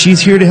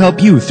 She's here to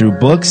help you through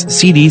books,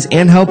 CDs,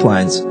 and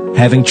helplines.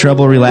 Having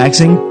trouble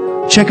relaxing?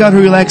 Check out her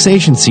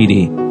relaxation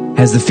CD.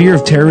 Has the fear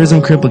of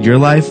terrorism crippled your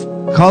life?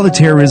 Call the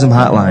terrorism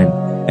hotline.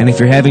 And if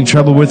you're having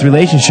trouble with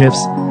relationships,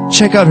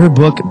 check out her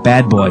book,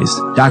 Bad Boys.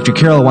 Dr.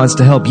 Carol wants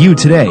to help you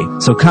today,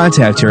 so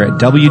contact her at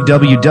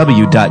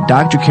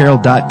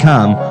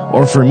www.drcarol.com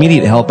or for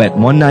immediate help at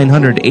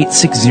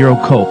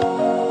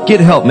 1-900-860-COPE. Get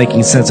help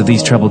making sense of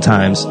these troubled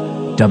times.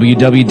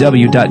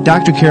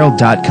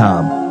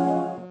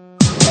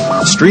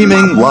 www.drcarol.com.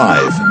 Streaming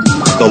live.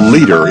 The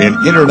leader in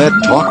Internet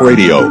talk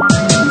radio.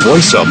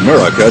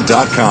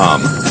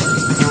 VoiceAmerica.com.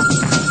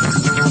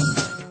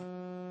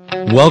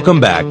 Welcome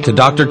back to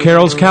Dr.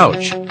 Carol's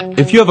Couch.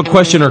 If you have a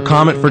question or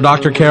comment for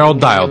Dr. Carol,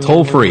 dial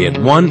toll-free at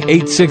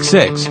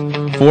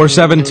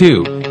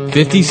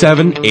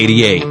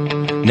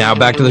 1-866-472-5788. Now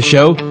back to the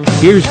show.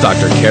 Here's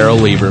Dr. Carol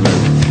Lieberman.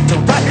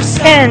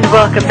 And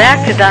welcome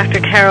back to Dr.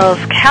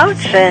 Carol's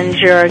Couch and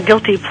your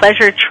guilty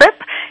pleasure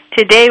trip.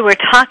 Today we're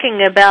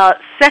talking about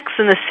Sex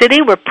in the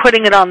City. We're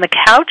putting it on the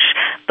couch,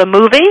 the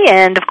movie,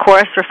 and, of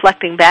course,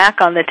 reflecting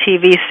back on the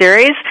TV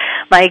series.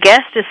 My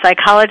guest is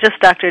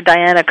psychologist Dr.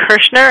 Diana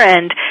Kirshner,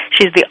 and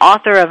she's the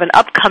author of an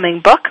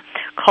upcoming book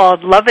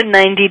called Love in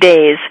 90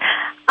 Days.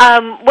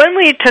 When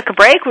we took a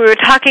break, we were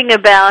talking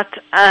about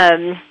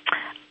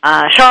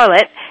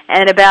Charlotte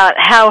and about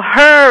how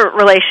her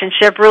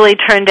relationship really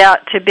turned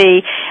out to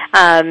be,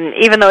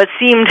 even though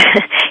he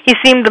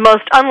seemed the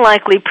most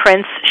unlikely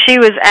prince, she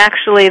was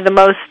actually the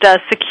most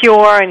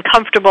secure and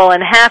comfortable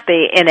and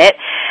happy in it.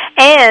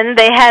 And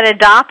they had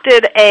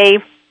adopted a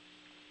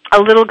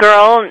little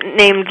girl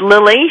named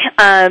Lily,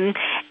 and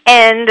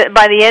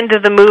by the end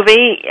of the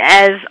movie,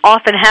 as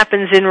often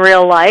happens in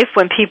real life,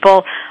 when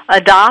people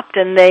adopt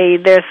and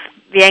the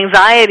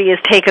anxiety is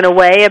taken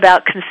away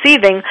about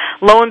conceiving,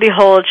 lo and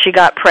behold, she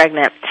got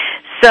pregnant.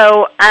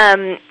 So,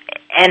 and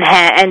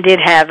did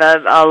have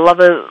a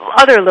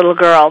other little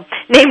girl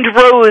named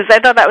Rose. I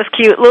thought that was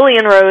cute, Lily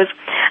and Rose.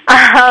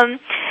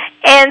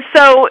 And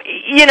so,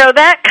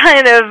 that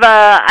kind of,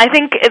 I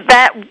think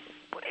that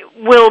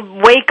will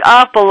wake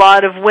up a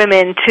lot of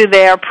women to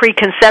their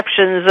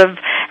preconceptions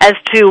as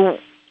to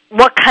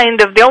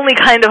the only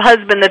kind of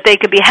husband that they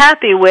could be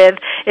happy with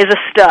is a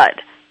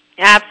stud.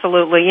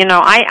 Absolutely.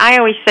 I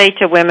always say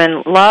to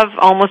women, love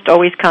almost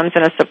always comes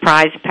in a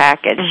surprise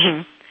package.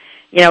 Mm-hmm.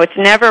 It's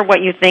never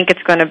what you think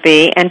it's going to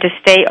be, and to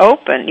stay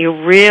open. You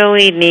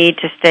really need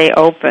to stay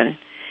open.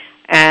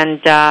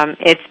 And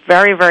it's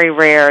very, very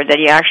rare that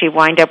you actually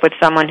wind up with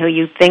someone who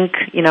you think,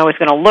 is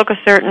going to look a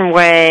certain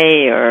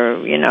way or,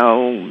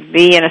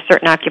 be in a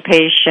certain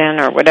occupation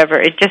or whatever.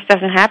 It just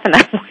doesn't happen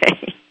that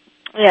way.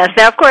 Yes.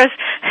 Now, of course,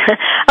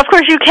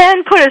 you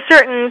can put a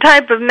certain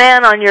type of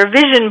man on your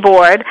vision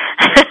board,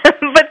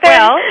 but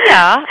then,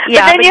 you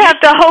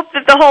have to hope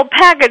that the whole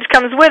package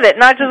comes with it,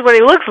 not just what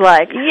he looks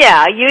like.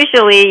 Yeah.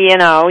 Usually,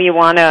 you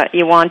want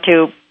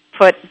to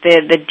put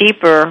the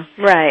deeper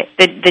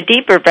the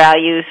deeper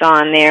values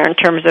on there in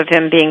terms of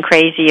him being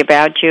crazy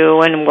about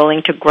you and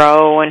willing to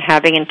grow and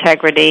having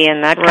integrity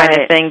and that kind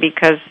of thing,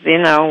 because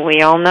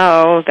we all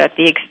know that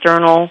the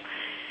external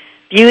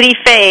beauty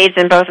fades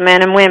in both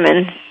men and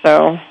women.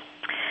 So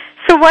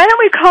why don't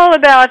we call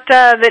about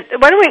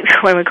why don't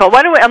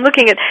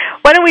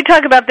we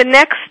talk about the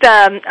next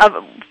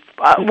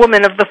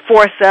woman of the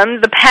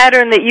foursome, the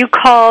pattern that you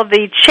call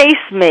the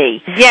chase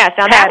me. Yes,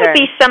 now that would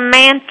be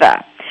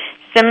Samantha.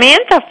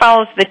 Samantha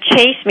follows the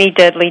chase me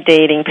deadly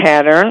dating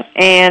pattern,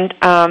 and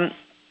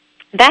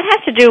that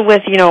has to do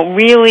with,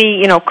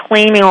 really,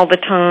 claiming all the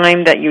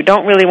time that you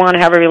don't really want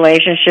to have a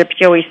relationship.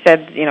 She always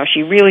said,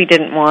 she really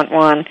didn't want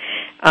one.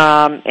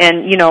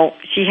 And,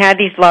 she had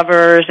these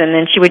lovers, and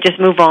then she would just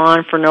move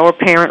on for no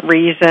apparent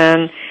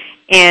reason.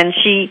 And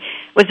she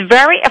was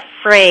very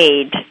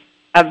afraid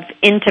of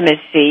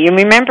intimacy. You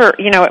remember,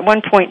 at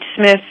one point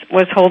Smith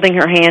was holding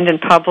her hand in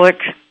public,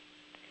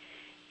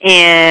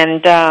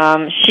 and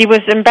she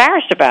was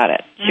embarrassed about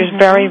it. She was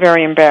very,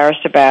 very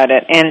embarrassed about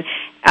it,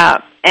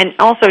 and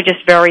also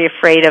just very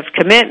afraid of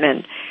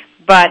commitment.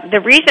 But the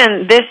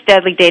reason this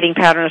deadly dating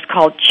pattern is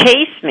called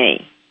chase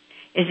me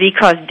is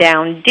because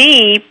down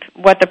deep,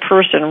 what the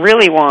person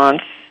really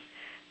wants,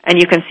 and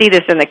you can see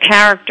this in the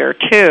character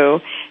too,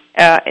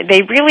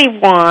 they really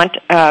want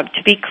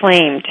to be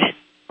claimed,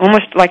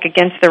 almost like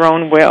against their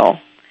own will.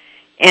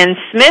 And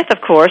Smith,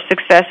 of course,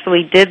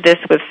 successfully did this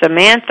with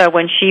Samantha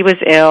when she was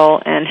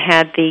ill and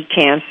had the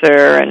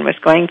cancer and was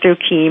going through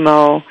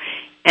chemo,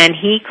 and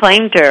he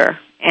claimed her,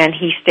 and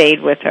he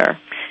stayed with her.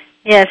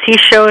 Yes, he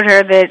showed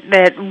her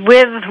that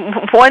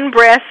with one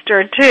breast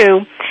or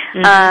two,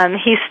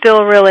 he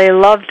still really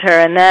loved her,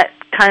 and that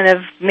kind of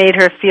made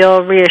her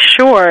feel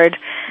reassured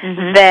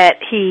that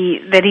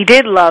he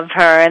did love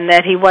her and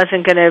that he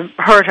wasn't going to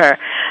hurt her.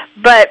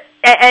 But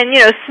and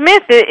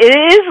Smith, it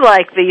is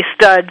like the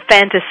stud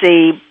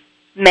fantasy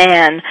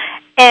man,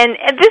 and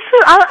this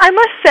was, I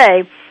must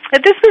say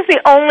that this was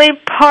the only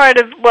part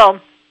of,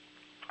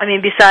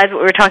 besides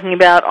what we were talking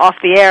about off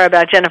the air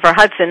about Jennifer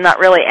Hudson not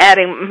really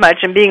adding much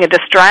and being a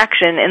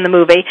distraction in the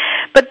movie,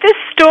 but this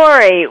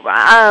story,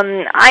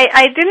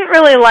 I didn't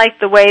really like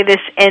the way this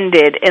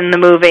ended in the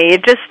movie.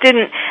 It just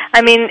didn't.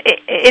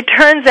 It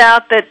turns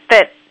out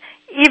that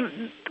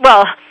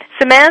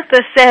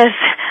Samantha says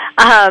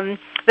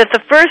that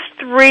the first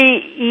 3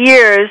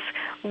 years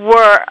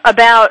were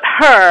about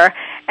her,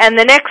 and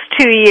the next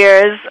 2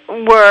 years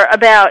were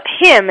about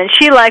him, and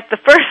she liked the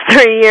first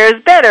 3 years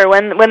better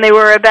when they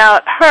were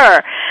about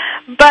her.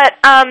 But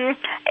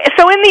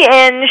so in the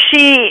end,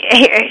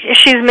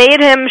 she's made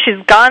him.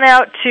 She's gone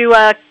out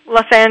to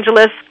Los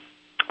Angeles.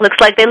 Looks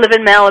like they live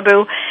in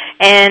Malibu,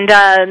 and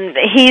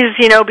he's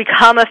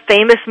become a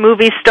famous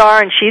movie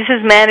star, and she's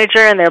his manager,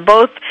 and they're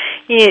both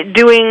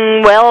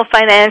doing well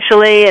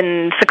financially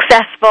and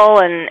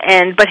successful,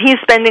 but he's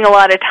spending a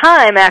lot of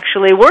time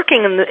actually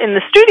working in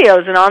the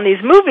studios and on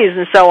these movies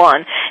and so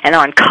on, and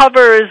on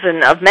covers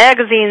and of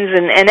magazines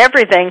and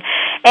everything.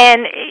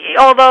 And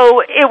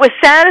although it was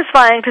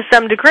satisfying to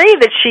some degree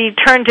that she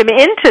turned him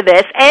into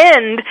this,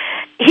 and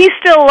he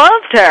still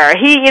loved her.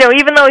 He,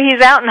 even though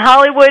he's out in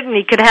Hollywood and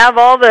he could have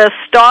all the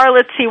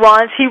starlets he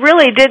wants, he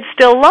really did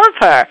still love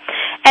her.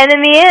 And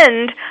in the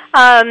end,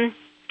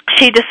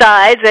 she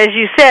decides, as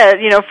you said,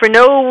 for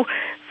no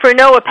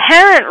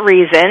apparent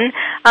reason,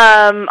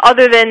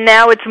 other than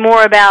now it's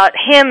more about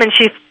him, and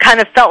she kind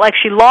of felt like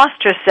she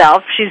lost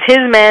herself. She's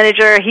his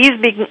manager, he's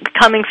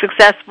becoming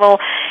successful,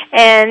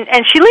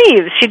 and she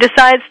leaves. She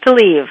decides to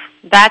leave.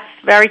 That's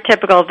very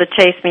typical of the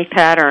chase me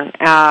pattern,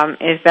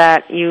 is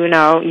that, you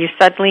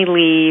suddenly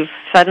leave,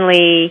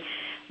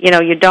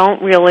 you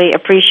don't really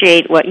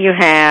appreciate what you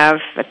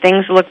have,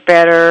 things look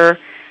better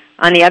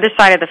on the other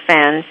side of the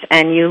fence,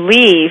 and you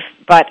leave,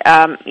 but,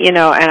 and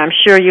I'm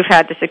sure you've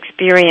had this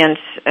experience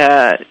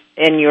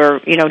in your,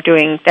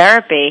 doing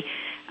therapy.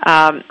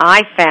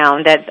 I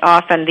found that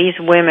often these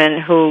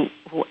women who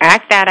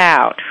act that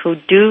out, who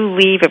do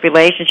leave a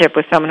relationship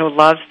with someone who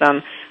loves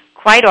them,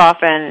 quite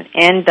often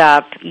end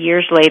up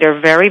years later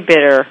very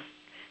bitter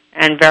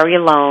and very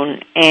alone,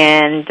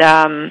 and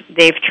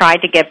they've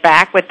tried to get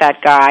back with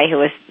that guy who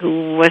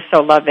was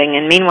so loving,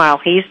 and meanwhile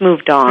he's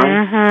moved on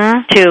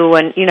to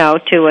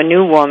a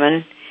new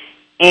woman.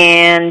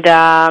 And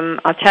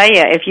I'll tell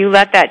you, if you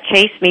let that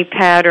chase me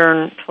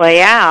pattern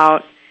play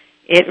out,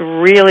 it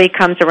really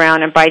comes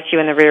around and bites you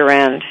in the rear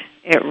end.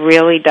 It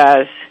really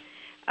does.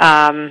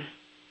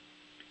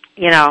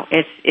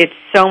 It's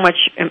so much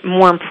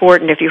more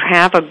important if you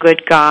have a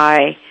good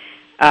guy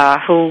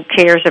who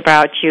cares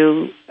about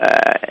you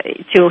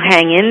to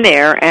hang in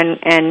there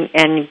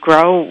and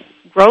grow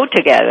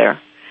together.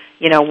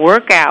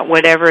 Work out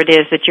whatever it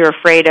is that you're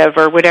afraid of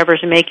or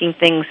whatever's making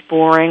things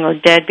boring or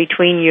dead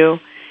between you.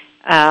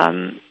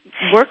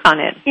 Work on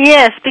it.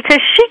 Yes, because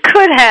she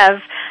could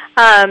have,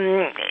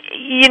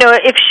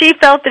 if she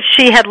felt that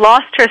she had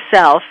lost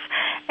herself,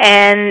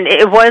 and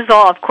it was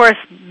all, of course,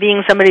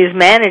 being somebody's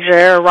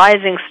manager, a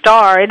rising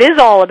star, it is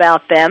all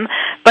about them.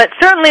 But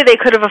certainly they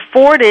could have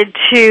afforded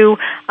to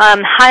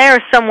hire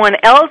someone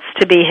else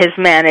to be his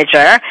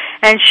manager,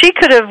 and she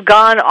could have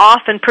gone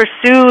off and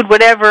pursued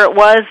whatever it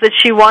was that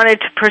she wanted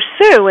to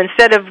pursue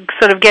instead of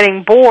sort of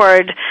getting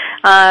bored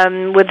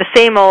with the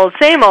same old,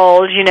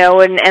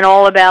 and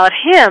all about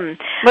him.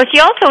 But she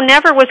also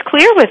never was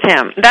clear with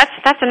him.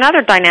 That's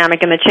another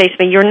dynamic in the chase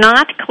me. You're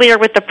not clear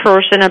with the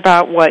person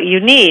about what you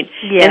need.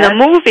 Yes. In the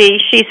movie,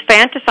 she's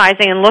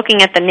fantasizing and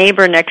looking at the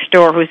neighbor next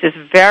door, who's this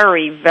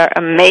very, very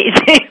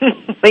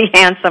amazingly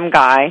handsome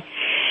guy.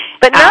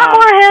 But not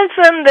more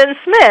handsome than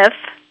Smith.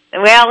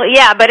 Well,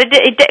 yeah, but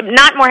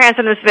not more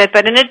handsome than Smith,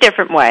 but in a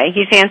different way.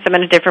 He's handsome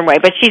in a different way.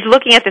 But she's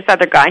looking at this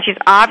other guy, and she's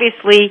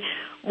obviously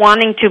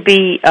wanting to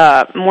be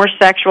more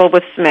sexual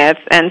with Smith,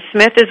 and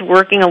Smith is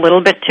working a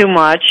little bit too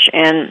much,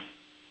 and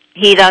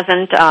he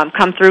doesn't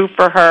come through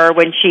for her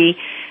when she,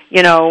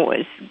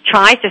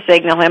 tries to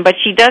signal him, but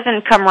she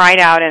doesn't come right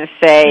out and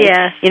say,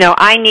 yes,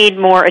 I need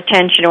more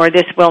attention or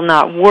this will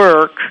not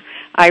work.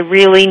 I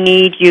really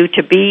need you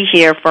to be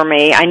here for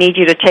me. I need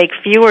you to take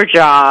fewer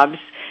jobs.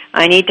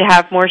 I need to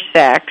have more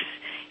sex.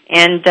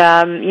 And,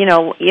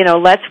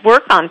 let's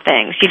work on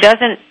things. She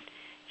doesn't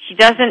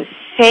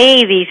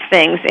say these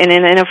things in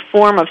a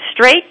form of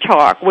straight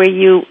talk where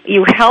you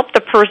help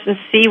the person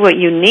see what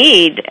you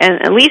need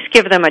and at least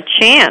give them a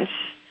chance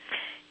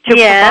to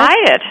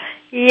provide it.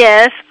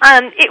 Yes.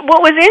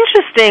 What was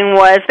interesting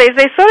was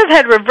they sort of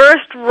had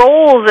reversed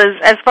roles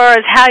as far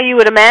as how you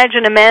would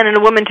imagine a man and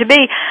a woman to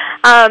be.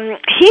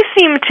 He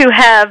seemed to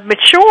have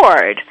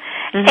matured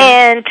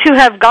and to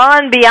have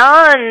gone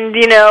beyond,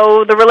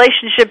 the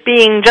relationship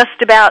being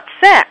just about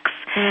sex.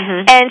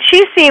 And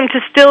she seemed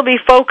to still be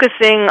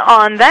focusing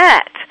on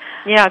that.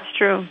 Yeah, it's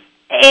true.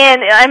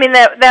 And, I mean,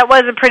 that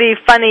was a pretty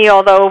funny,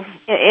 although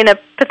in a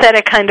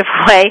pathetic kind of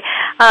way.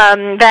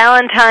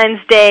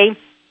 Valentine's Day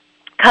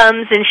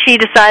comes and she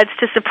decides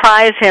to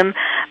surprise him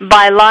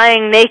by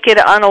lying naked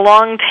on a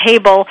long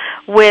table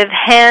with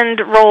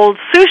hand-rolled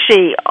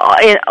sushi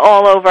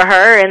all over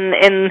her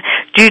in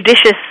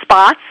judicious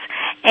spots.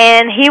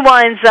 And he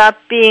winds up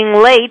being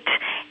late,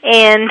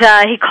 and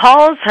he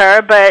calls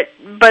her, but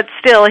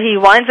still he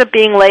winds up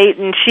being late,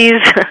 and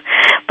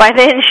by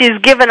then she's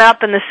given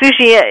up, and the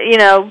sushi,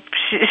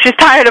 she's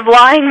tired of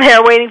lying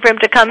there waiting for him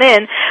to come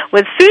in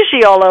with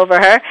sushi all over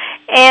her.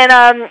 And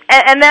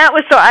that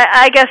was, so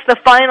I guess, the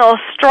final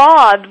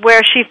straw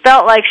where she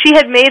felt like she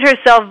had made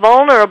herself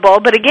vulnerable,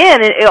 but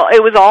again,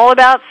 it was all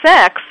about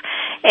sex,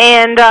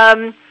 and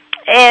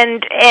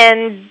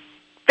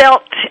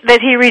felt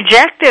that he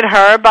rejected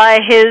her by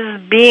his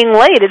being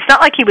late. It's not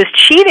like he was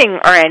cheating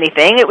or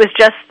anything. It was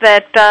just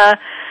that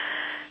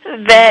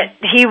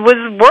he was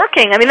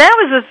working. I mean, that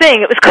was the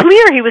thing. It was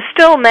clear he was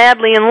still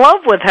madly in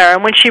love with her,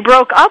 and when she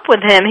broke up with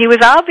him, he was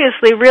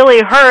obviously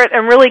really hurt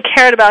and really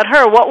cared about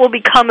her. What will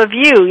become of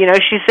you?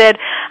 She said,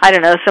 I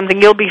don't know, something,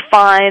 you'll be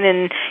fine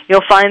and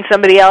you'll find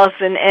somebody else,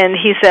 and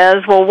he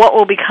says, well, what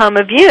will become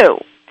of you?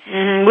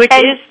 Which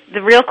is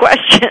the real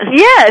question.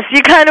 Yes, you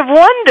kind of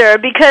wonder,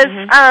 because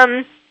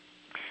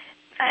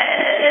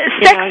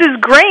sex is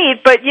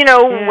great, but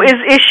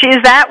is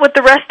that what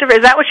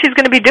she's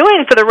going to be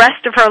doing for the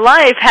rest of her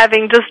life?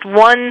 Having just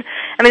one?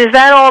 I mean, is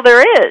that all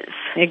there is?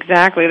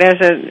 Exactly.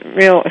 There's a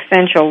real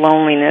essential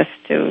loneliness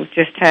to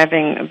just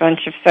having a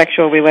bunch of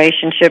sexual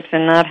relationships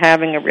and not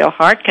having a real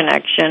heart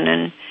connection.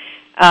 And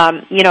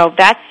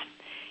that's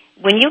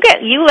when you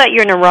let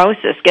your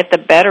neurosis get the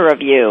better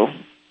of you.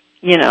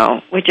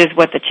 Which is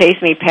what the chase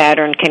me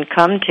pattern can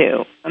come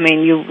to. I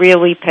mean, you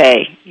really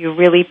pay,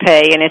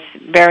 and it's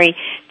very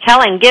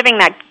telling, giving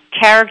that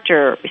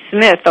character,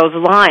 Smith, those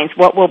lines,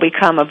 what will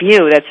become of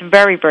you, that's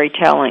very, very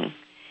telling,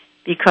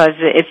 because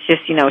it's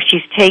just,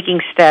 she's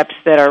taking steps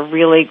that are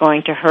really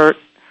going to hurt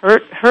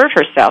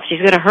herself. She's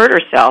going to hurt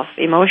herself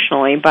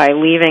emotionally by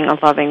leaving a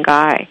loving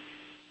guy.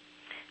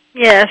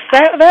 Yes,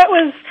 that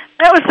was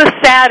the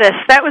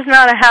saddest. That was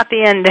not a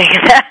happy ending.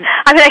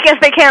 I mean, I guess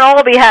they can't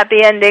all be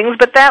happy endings,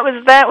 but that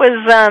was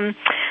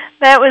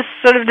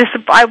sort of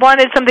I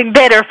wanted something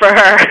better for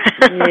her.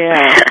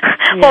 Yeah.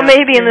 Well,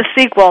 maybe in the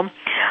sequel.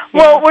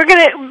 Yeah. Well,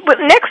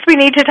 next we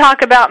need to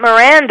talk about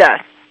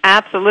Miranda.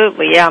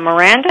 Absolutely, yeah,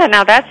 Miranda.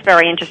 Now that's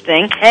very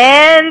interesting.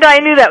 And I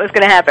knew that was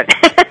going to happen.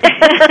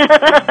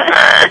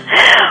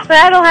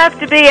 That'll have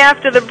to be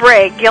after the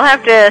break. You'll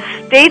have to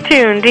stay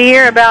tuned to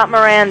hear about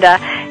Miranda.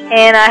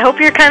 And I hope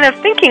you're kind of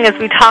thinking as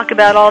we talk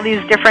about all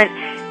these different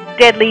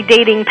deadly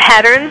dating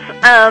patterns,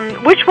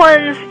 which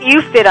ones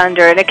you fit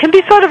under. And it can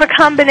be sort of a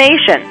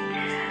combination.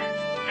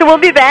 So we'll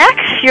be back.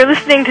 You're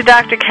listening to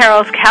Dr.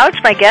 Carol's Couch.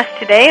 My guest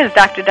today is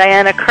Dr.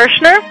 Diana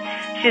Kirshner.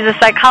 She's a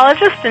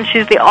psychologist, and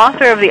she's the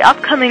author of the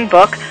upcoming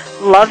book,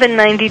 Love in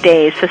 90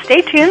 Days. So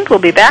stay tuned. We'll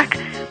be back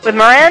with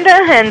Miranda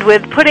and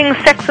with Putting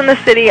Sex in the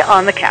City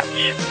on the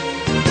Couch.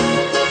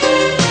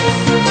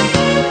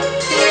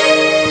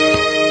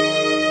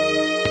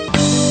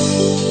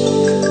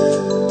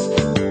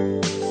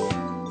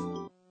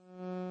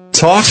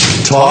 Talk,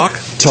 talk,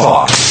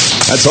 talk.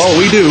 That's all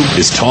we do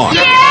is talk.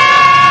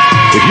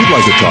 If you'd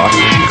like to talk,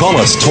 call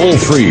us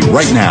toll-free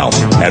right now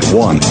at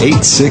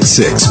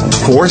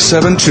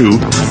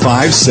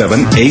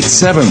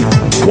 1-866-472-5787.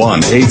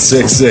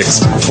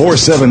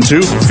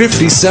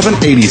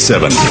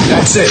 1-866-472-5787.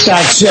 That's it.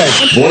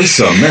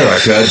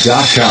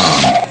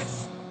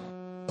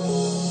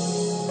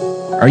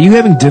 VoiceAmerica.com. Are you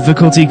having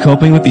difficulty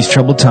coping with these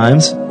troubled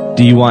times?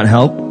 Do you want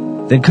help?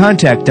 Then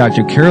contact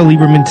Dr. Carol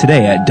Lieberman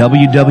today at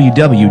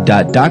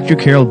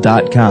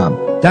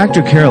www.drcarol.com.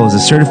 Dr. Carol is a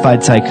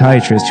certified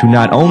psychiatrist who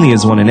not only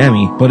has won an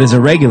Emmy, but is a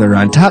regular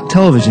on top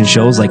television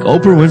shows like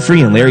Oprah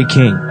Winfrey and Larry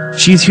King.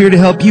 She's here to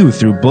help you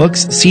through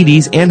books,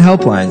 CDs, and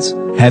helplines.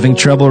 Having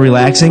trouble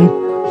relaxing?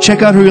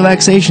 Check out her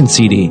relaxation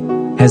CD.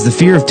 Has the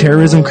fear of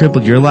terrorism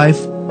crippled your life?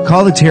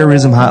 Call the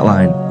Terrorism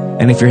Hotline.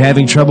 And if you're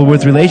having trouble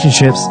with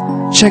relationships,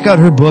 check out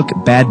her book,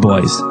 Bad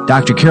Boys.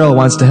 Dr. Carol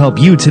wants to help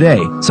you today,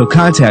 so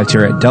contact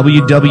her at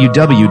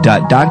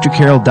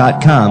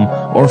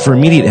www.drcarol.com or for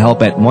immediate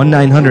help at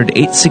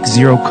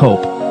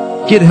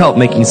 1-900-860-COPE. Get help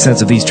making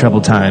sense of these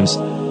troubled times.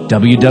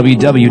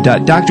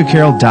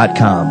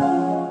 www.drcarol.com.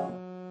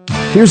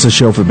 Here's a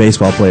show for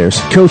baseball players,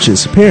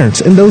 coaches,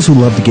 parents, and those who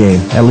love the game.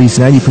 At least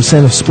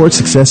 90% of sports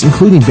success,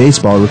 including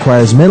baseball,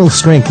 requires mental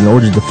strength in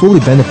order to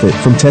fully benefit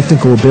from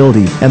technical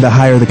ability. And the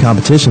higher the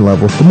competition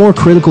level, the more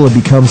critical it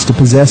becomes to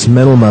possess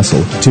mental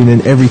muscle. Tune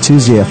in every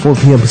Tuesday at 4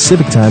 p.m.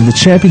 Pacific Time to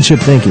Championship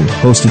Thinking,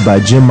 hosted by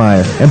Jim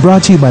Meyer, and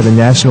brought to you by the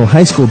National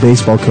High School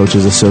Baseball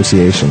Coaches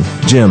Association.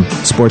 Jim,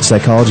 sports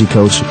psychology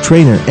coach,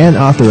 trainer, and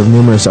author of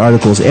numerous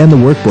articles and the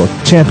workbook,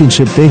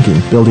 Championship Thinking,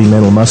 Building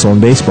Mental Muscle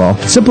in Baseball,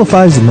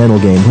 simplifies the mental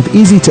game with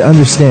easy to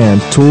understand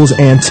tools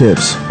and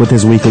tips. With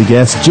his weekly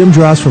guests, Jim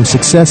draws from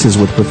successes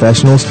with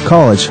professionals,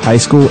 college, high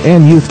school,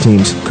 and youth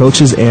teams,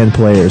 coaches, and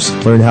players.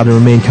 Learn how to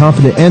remain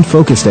confident and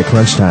focused at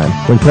crunch time,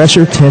 when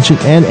pressure, tension,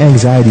 and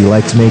anxiety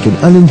like to make an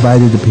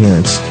uninvited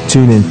appearance.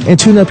 Tune in and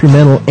tune up your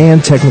mental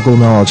and technical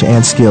knowledge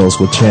and skills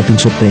with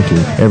Championship Thinking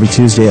every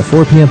Tuesday at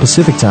 4 p.m.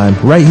 Pacific Time,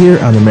 right here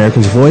on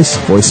America's Voice,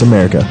 Voice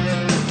America.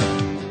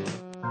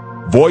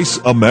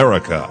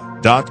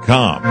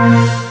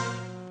 VoiceAmerica.com.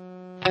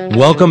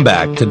 Welcome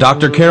back to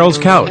Dr. Carol's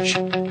Couch.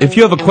 If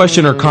you have a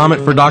question or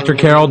comment for Dr.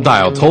 Carol,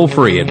 dial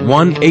toll-free at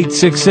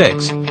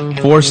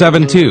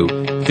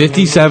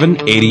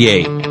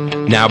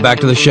 1-866-472-5788. Now back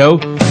to the show.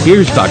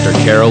 Here's Dr.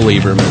 Carol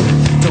Lieberman.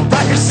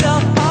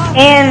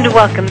 And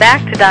welcome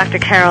back to Dr.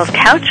 Carol's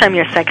Couch. I'm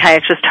your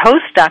psychiatrist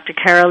host, Dr.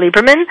 Carol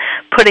Lieberman,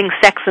 putting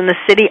Sex in the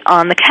City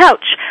on the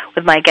couch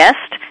with my guest,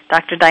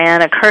 Dr.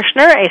 Diana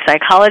Kirshner, a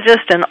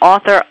psychologist and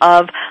author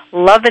of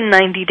Love in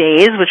 90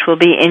 Days, which will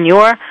be in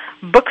your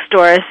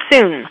bookstores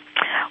soon.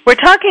 We're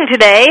talking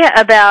today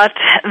about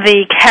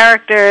the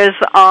characters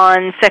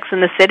on Sex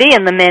and the City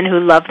and the men who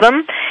love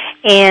them,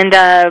 and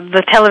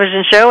the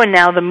television show and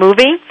now the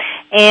movie,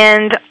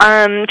 and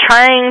I'm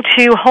trying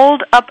to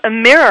hold up a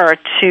mirror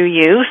to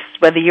you,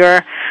 whether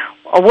you're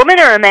a woman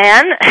or a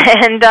man,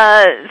 and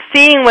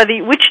seeing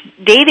which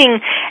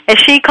dating, as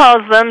she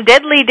calls them,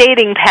 deadly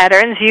dating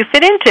patterns you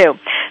fit into.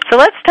 So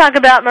let's talk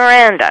about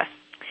Miranda.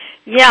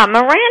 Yeah,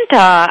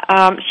 Miranda,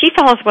 she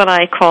follows what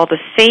I call the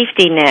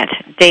safety net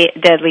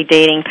deadly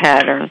dating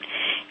pattern.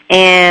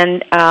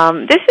 And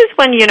this is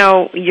when,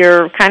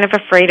 you're kind of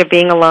afraid of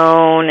being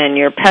alone and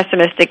you're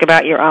pessimistic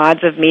about your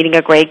odds of meeting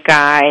a great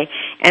guy.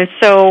 And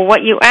so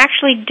what you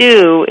actually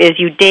do is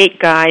you date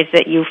guys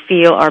that you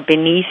feel are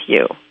beneath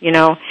you.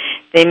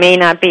 They may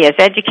not be as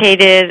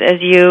educated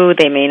as you.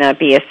 They may not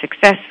be as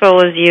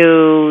successful as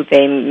you.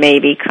 They may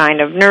be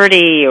kind of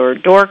nerdy or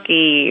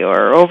dorky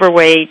or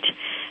overweight.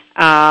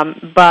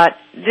 But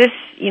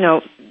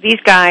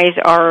these guys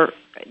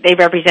they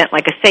represent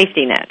like a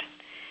safety net.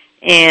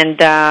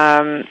 And,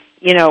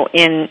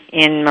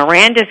 in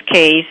Miranda's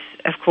case,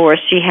 of course,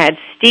 she had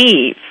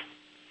Steve.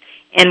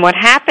 And what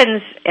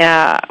happens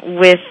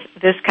with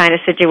this kind of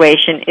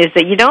situation is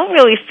that you don't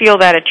really feel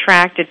that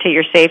attracted to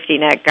your safety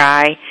net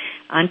guy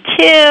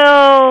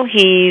until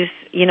he's,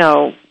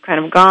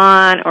 kind of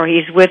gone or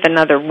he's with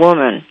another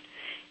woman.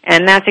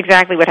 And that's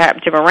exactly what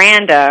happened to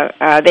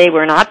Miranda. They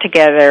were not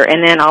together,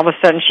 and then all of a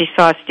sudden she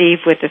saw Steve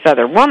with this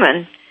other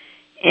woman,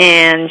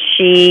 and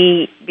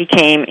she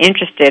became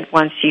interested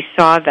once she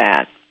saw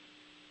that.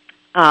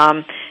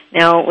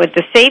 Now, with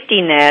the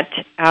safety net,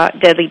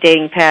 deadly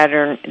dating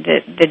pattern,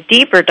 the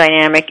deeper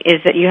dynamic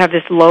is that you have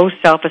this low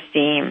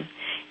self-esteem,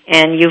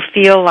 and you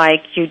feel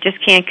like you just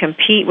can't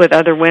compete with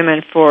other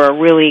women for a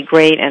really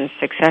great and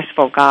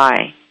successful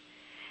guy.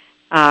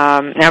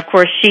 Now, of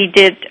course, she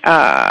did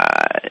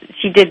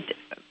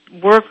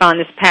work on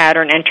this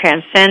pattern and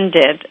transcend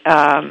it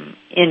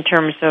in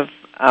terms of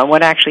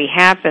what actually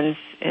happens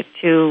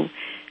to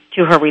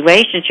her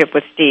relationship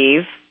with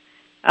Steve,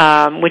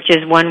 which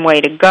is one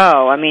way to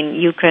go. I mean,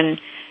 you can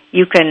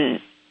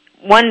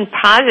one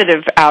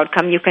positive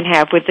outcome you can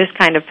have with this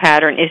kind of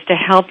pattern is to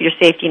help your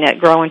safety net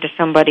grow into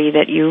somebody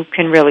that you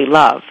can really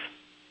love.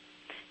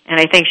 And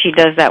I think she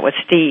does that with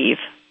Steve.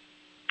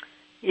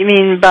 You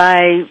mean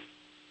by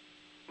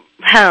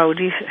how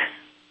do you?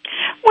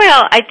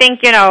 Well, I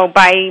think,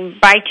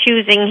 by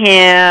choosing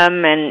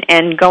him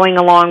and going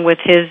along with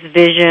his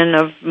vision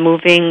of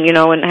moving,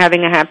 and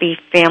having a happy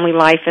family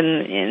life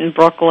in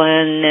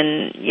Brooklyn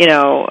and,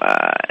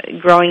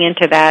 growing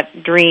into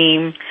that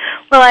dream.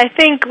 Well, I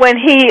think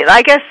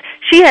I guess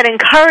she had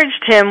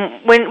encouraged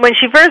him when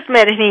she first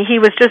met him, he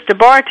was just a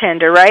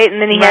bartender, right?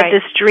 And then he had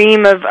this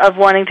dream of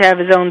wanting to have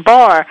his own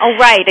bar. Oh,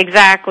 right,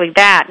 exactly.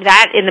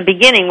 That in the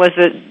beginning was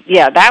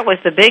that was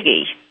the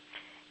biggie.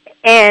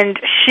 And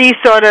she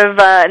sort of,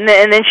 and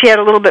then she had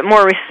a little bit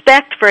more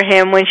respect for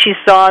him when she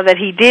saw that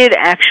he did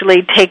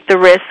actually take the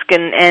risk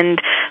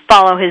and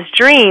follow his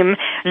dream,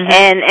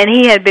 and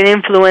he had been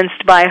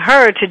influenced by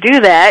her to do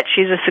that.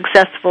 She's a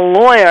successful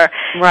lawyer.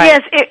 Right.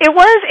 Yes, it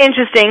was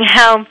interesting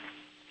how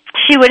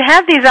she would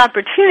have these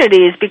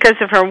opportunities because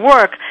of her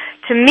work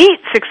to meet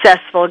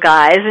successful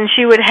guys, and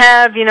she would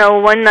have,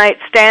 one-night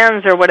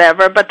stands or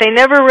whatever, but they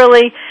never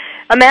really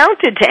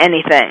amounted to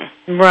anything.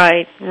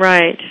 Right.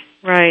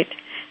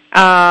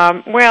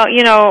 Well,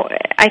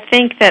 I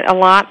think that a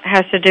lot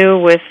has to do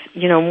with,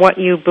 what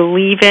you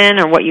believe in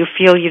or what you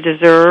feel you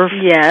deserve.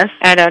 Yes.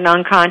 At an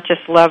unconscious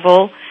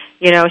level,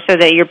 so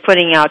that you're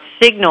putting out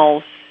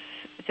signals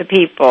to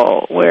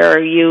people where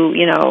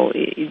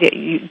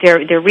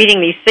they're reading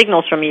these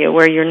signals from you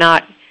where you're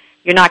not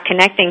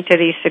connecting to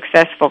these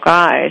successful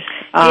guys.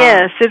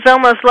 Yes, it's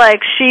almost like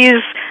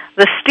she's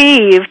the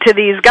Steve to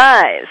these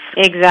guys.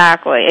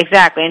 Exactly.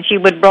 And she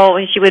would roll,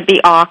 and she would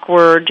be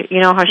awkward.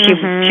 How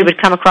she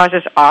would come across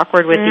as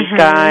awkward with these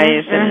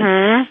guys,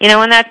 and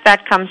and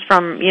that comes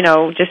from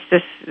just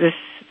this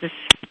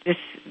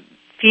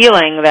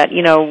feeling that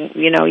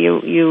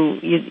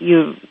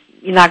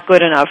you're not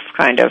good enough,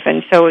 kind of,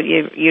 and so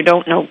you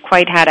don't know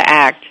quite how to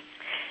act.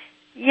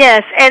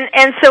 Yes,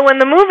 and so when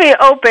the movie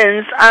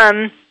opens,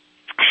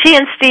 she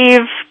and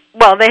Steve,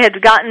 they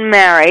had gotten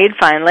married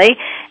finally,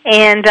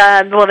 and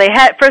they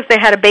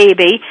had a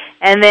baby,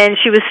 and then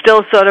she was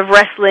still sort of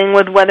wrestling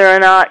with whether or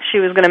not she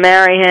was going to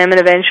marry him, and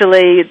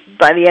eventually,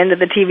 by the end of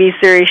the TV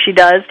series, she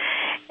does.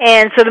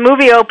 And so the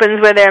movie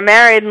opens where they're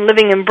married and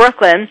living in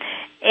Brooklyn,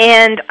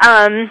 and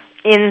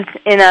in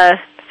a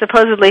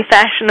supposedly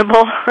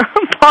fashionable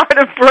part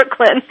of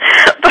Brooklyn.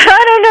 But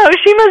I don't know,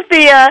 she must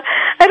be,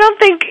 I don't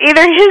think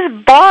either his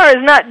bar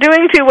is not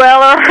doing too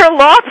well or her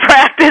law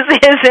practice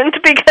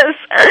isn't, because,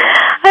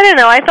 I don't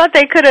know, I thought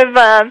they could have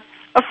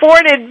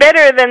afforded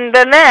better than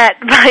that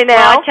by now.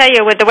 Well, I'll tell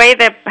you, with the way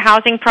the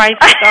housing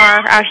prices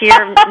are out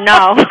here,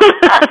 no.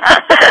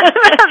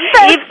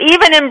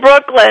 Even in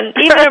Brooklyn,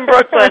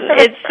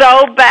 it's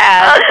so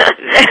bad.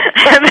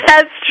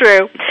 That's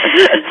true.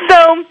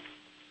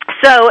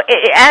 So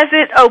as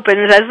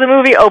the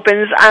movie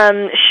opens,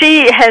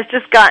 she has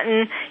just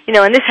gotten,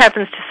 and this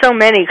happens to so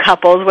many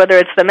couples, whether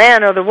it's the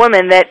man or the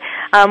woman, that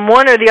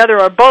one or the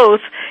other or both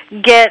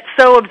get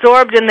so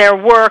absorbed in their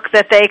work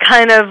that they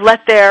kind of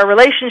let their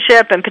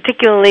relationship, and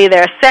particularly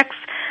their sex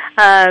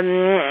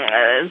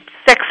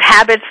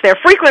habits, their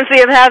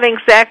frequency of having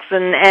sex,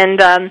 let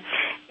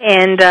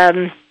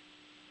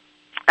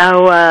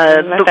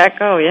that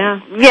go. Yeah.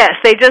 Yes,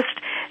 they just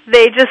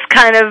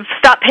kind of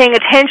stop paying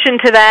attention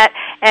to that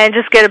and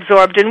just get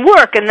absorbed in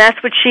work, and that's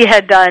what she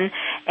had done.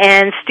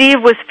 And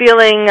Steve was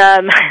feeling,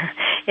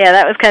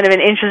 that was kind of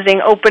an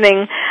interesting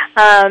opening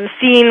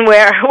scene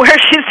where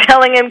she's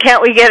telling him,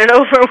 "Can't we get it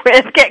over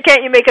with?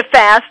 Can't you make it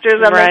fast or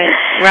something?"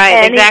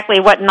 Right, and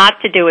exactly what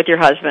not to do with your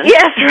husband.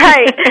 Yes,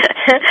 right.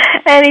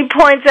 And he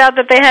points out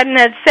that they hadn't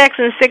had sex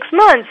in 6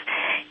 months,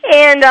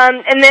 and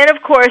then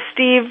of course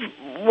Steve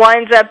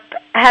winds up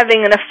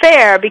having an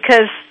affair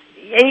because.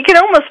 And you can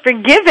almost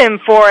forgive him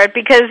for it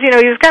because, he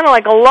was kind of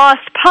like a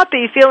lost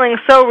puppy feeling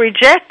so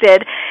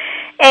rejected.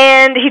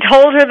 And he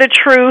told her the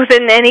truth,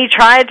 and he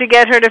tried to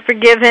get her to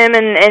forgive him,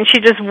 and she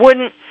just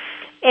wouldn't.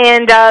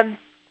 And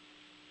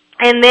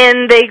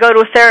then they go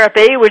to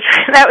therapy, which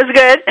that was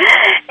good,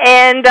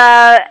 and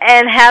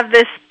have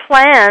this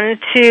plan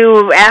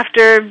to,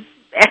 after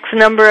X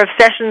number of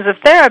sessions of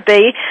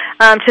therapy,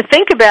 to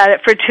think about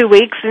it for 2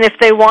 weeks, and if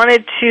they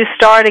wanted to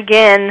start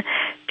again,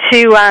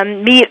 to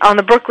meet on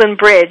the Brooklyn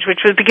Bridge,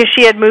 which was because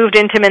she had moved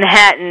into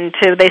Manhattan.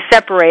 They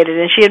separated,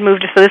 and she had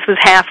moved, so this was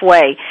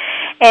halfway.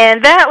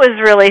 And that was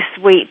really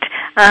sweet.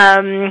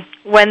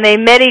 When they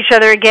met each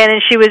other again,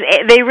 and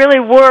they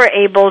really were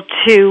able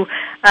to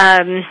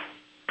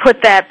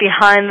put that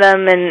behind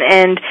them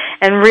and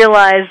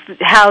realize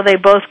how they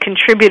both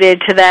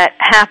contributed to that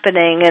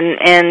happening,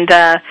 and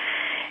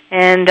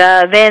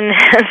then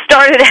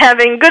started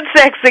having good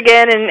sex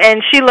again,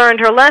 and she learned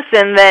her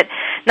lesson that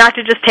not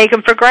to just take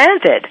them for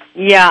granted.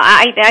 Yeah,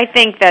 I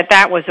think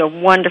that was a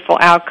wonderful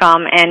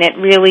outcome, and it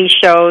really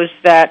shows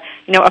that,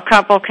 a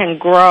couple can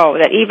grow,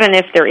 that even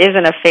if there is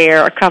an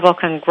affair, a couple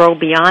can grow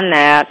beyond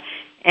that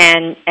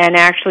and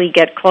actually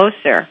get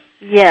closer.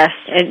 Yes.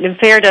 An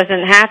affair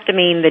doesn't have to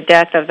mean the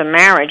death of the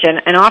marriage,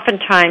 and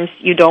oftentimes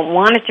you don't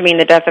want it to mean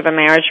the death of a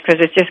marriage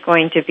because it's just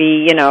going to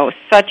be,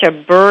 such a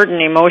burden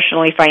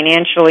emotionally,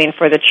 financially, and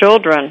for the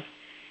children.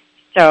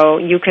 So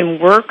you can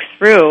work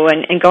through,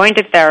 and going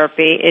to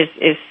therapy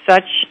is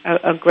such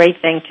a great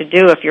thing to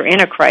do if you're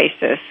in a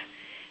crisis.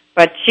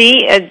 But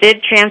she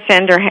did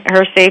transcend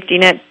her safety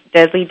net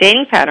deadly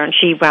dating pattern.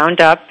 She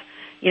wound up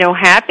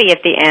happy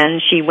at the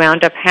end. She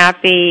wound up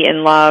happy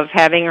in love,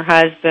 having her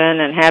husband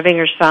and having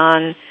her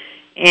son,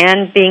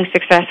 and being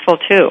successful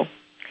too.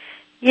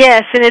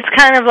 Yes, and it's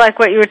kind of like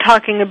what you were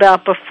talking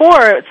about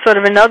before. It's sort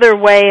of another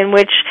way in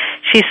which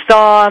she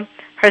saw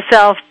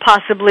herself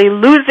possibly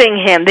losing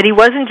him, that he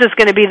wasn't just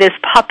going to be this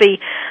puppy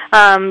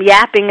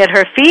yapping at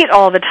her feet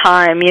all the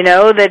time,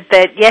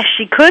 that yes,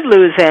 she could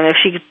lose him if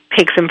she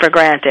takes him for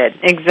granted.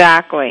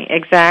 Exactly.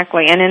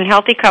 And in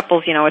healthy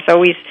couples, it's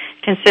always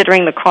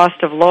considering the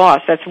cost of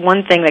loss. That's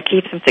one thing that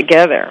keeps them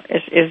together,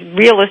 is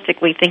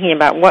realistically thinking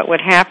about what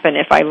would happen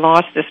if I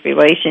lost this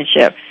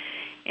relationship.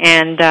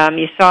 And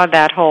you saw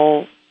that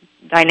whole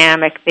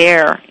dynamic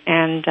there.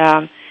 And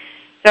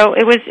so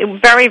it was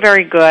very,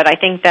 very good. I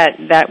think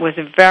that was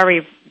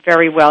very,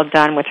 very well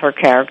done with her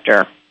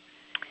character.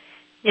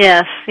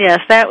 Yes,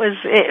 that was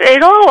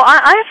it all.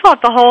 I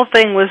thought the whole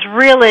thing was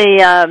really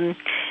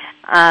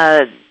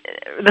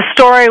the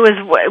story was,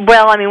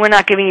 well, I mean, we're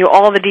not giving you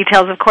all the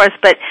details, of course,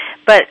 but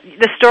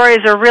the stories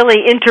are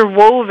really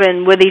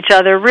interwoven with each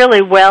other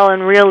really well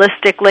and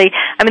realistically.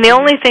 I mean, the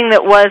only thing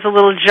that was a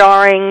little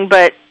jarring,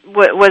 but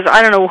was,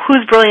 I don't know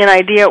whose brilliant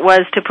idea it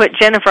was to put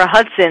Jennifer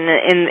Hudson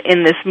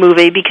in this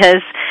movie,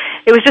 because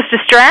it was just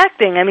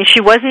distracting. I mean,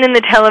 she wasn't in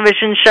the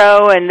television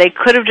show, and they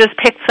could have just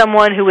picked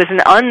someone who was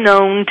an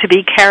unknown to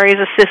be Carrie's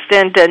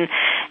assistant,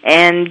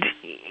 and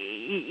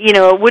you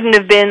know, it wouldn't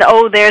have been,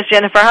 oh, there's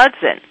Jennifer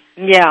Hudson.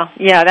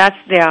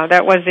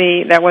 That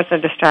was a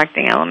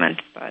distracting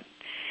element,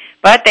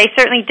 but they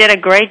certainly did a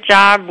great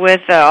job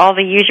with all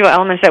the usual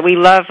elements that we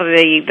love.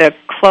 The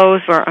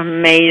clothes were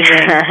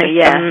amazing,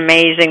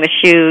 amazing. The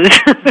shoes,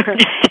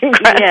 just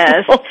incredible.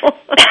 Yes.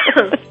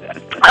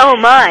 Oh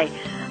my.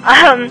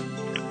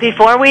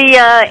 Before we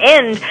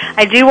end,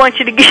 I do want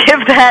you to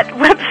give that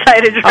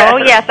website address. Oh,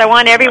 yes. I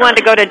want everyone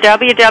to go to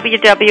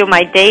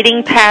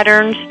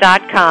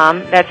www.mydatingpatterns.com.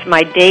 That's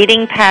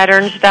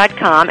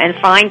mydatingpatterns.com, and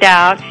find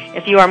out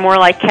if you are more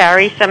like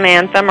Carrie,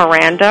 Samantha,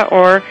 Miranda,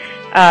 or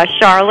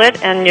Charlotte,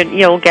 and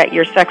you'll get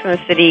your Sex and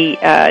the City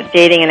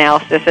dating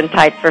analysis and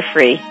type for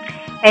free.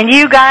 And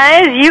you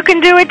guys, you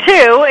can do it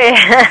too.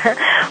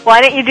 Why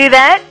don't you do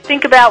that?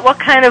 Think about what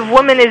kind of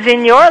woman is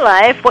in your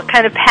life, what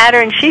kind of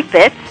pattern she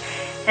fits,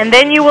 and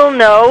then you will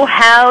know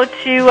how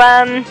to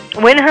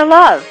win her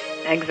love.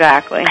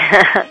 Exactly.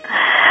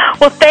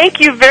 Well, thank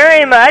you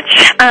very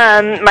much.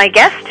 My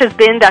guest has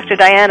been Dr.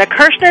 Diana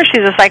Kirshner.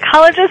 She's a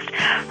psychologist.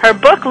 Her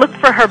book, look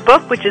for her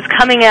book, which is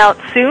coming out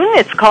soon.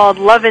 It's called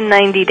Love in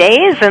 90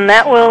 Days, and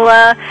that will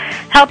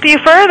help you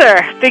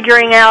further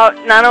figuring out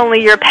not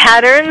only your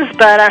patterns,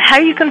 but how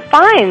you can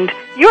find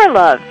your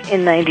love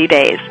in 90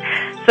 days.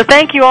 So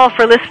thank you all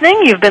for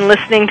listening. You've been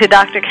listening to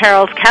Dr.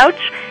 Carol's Couch,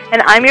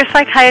 and I'm your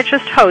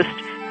psychiatrist host,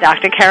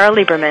 Dr. Carol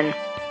Lieberman.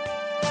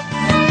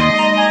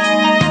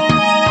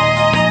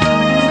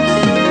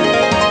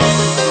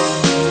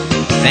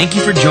 Thank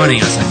you for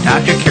joining us on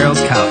Dr.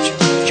 Carol's Couch.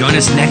 Join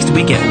us next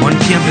week at 1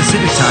 p.m.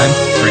 Pacific Time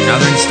for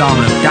another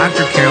installment of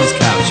Dr. Carol's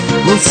Couch.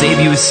 We'll save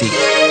you a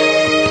seat.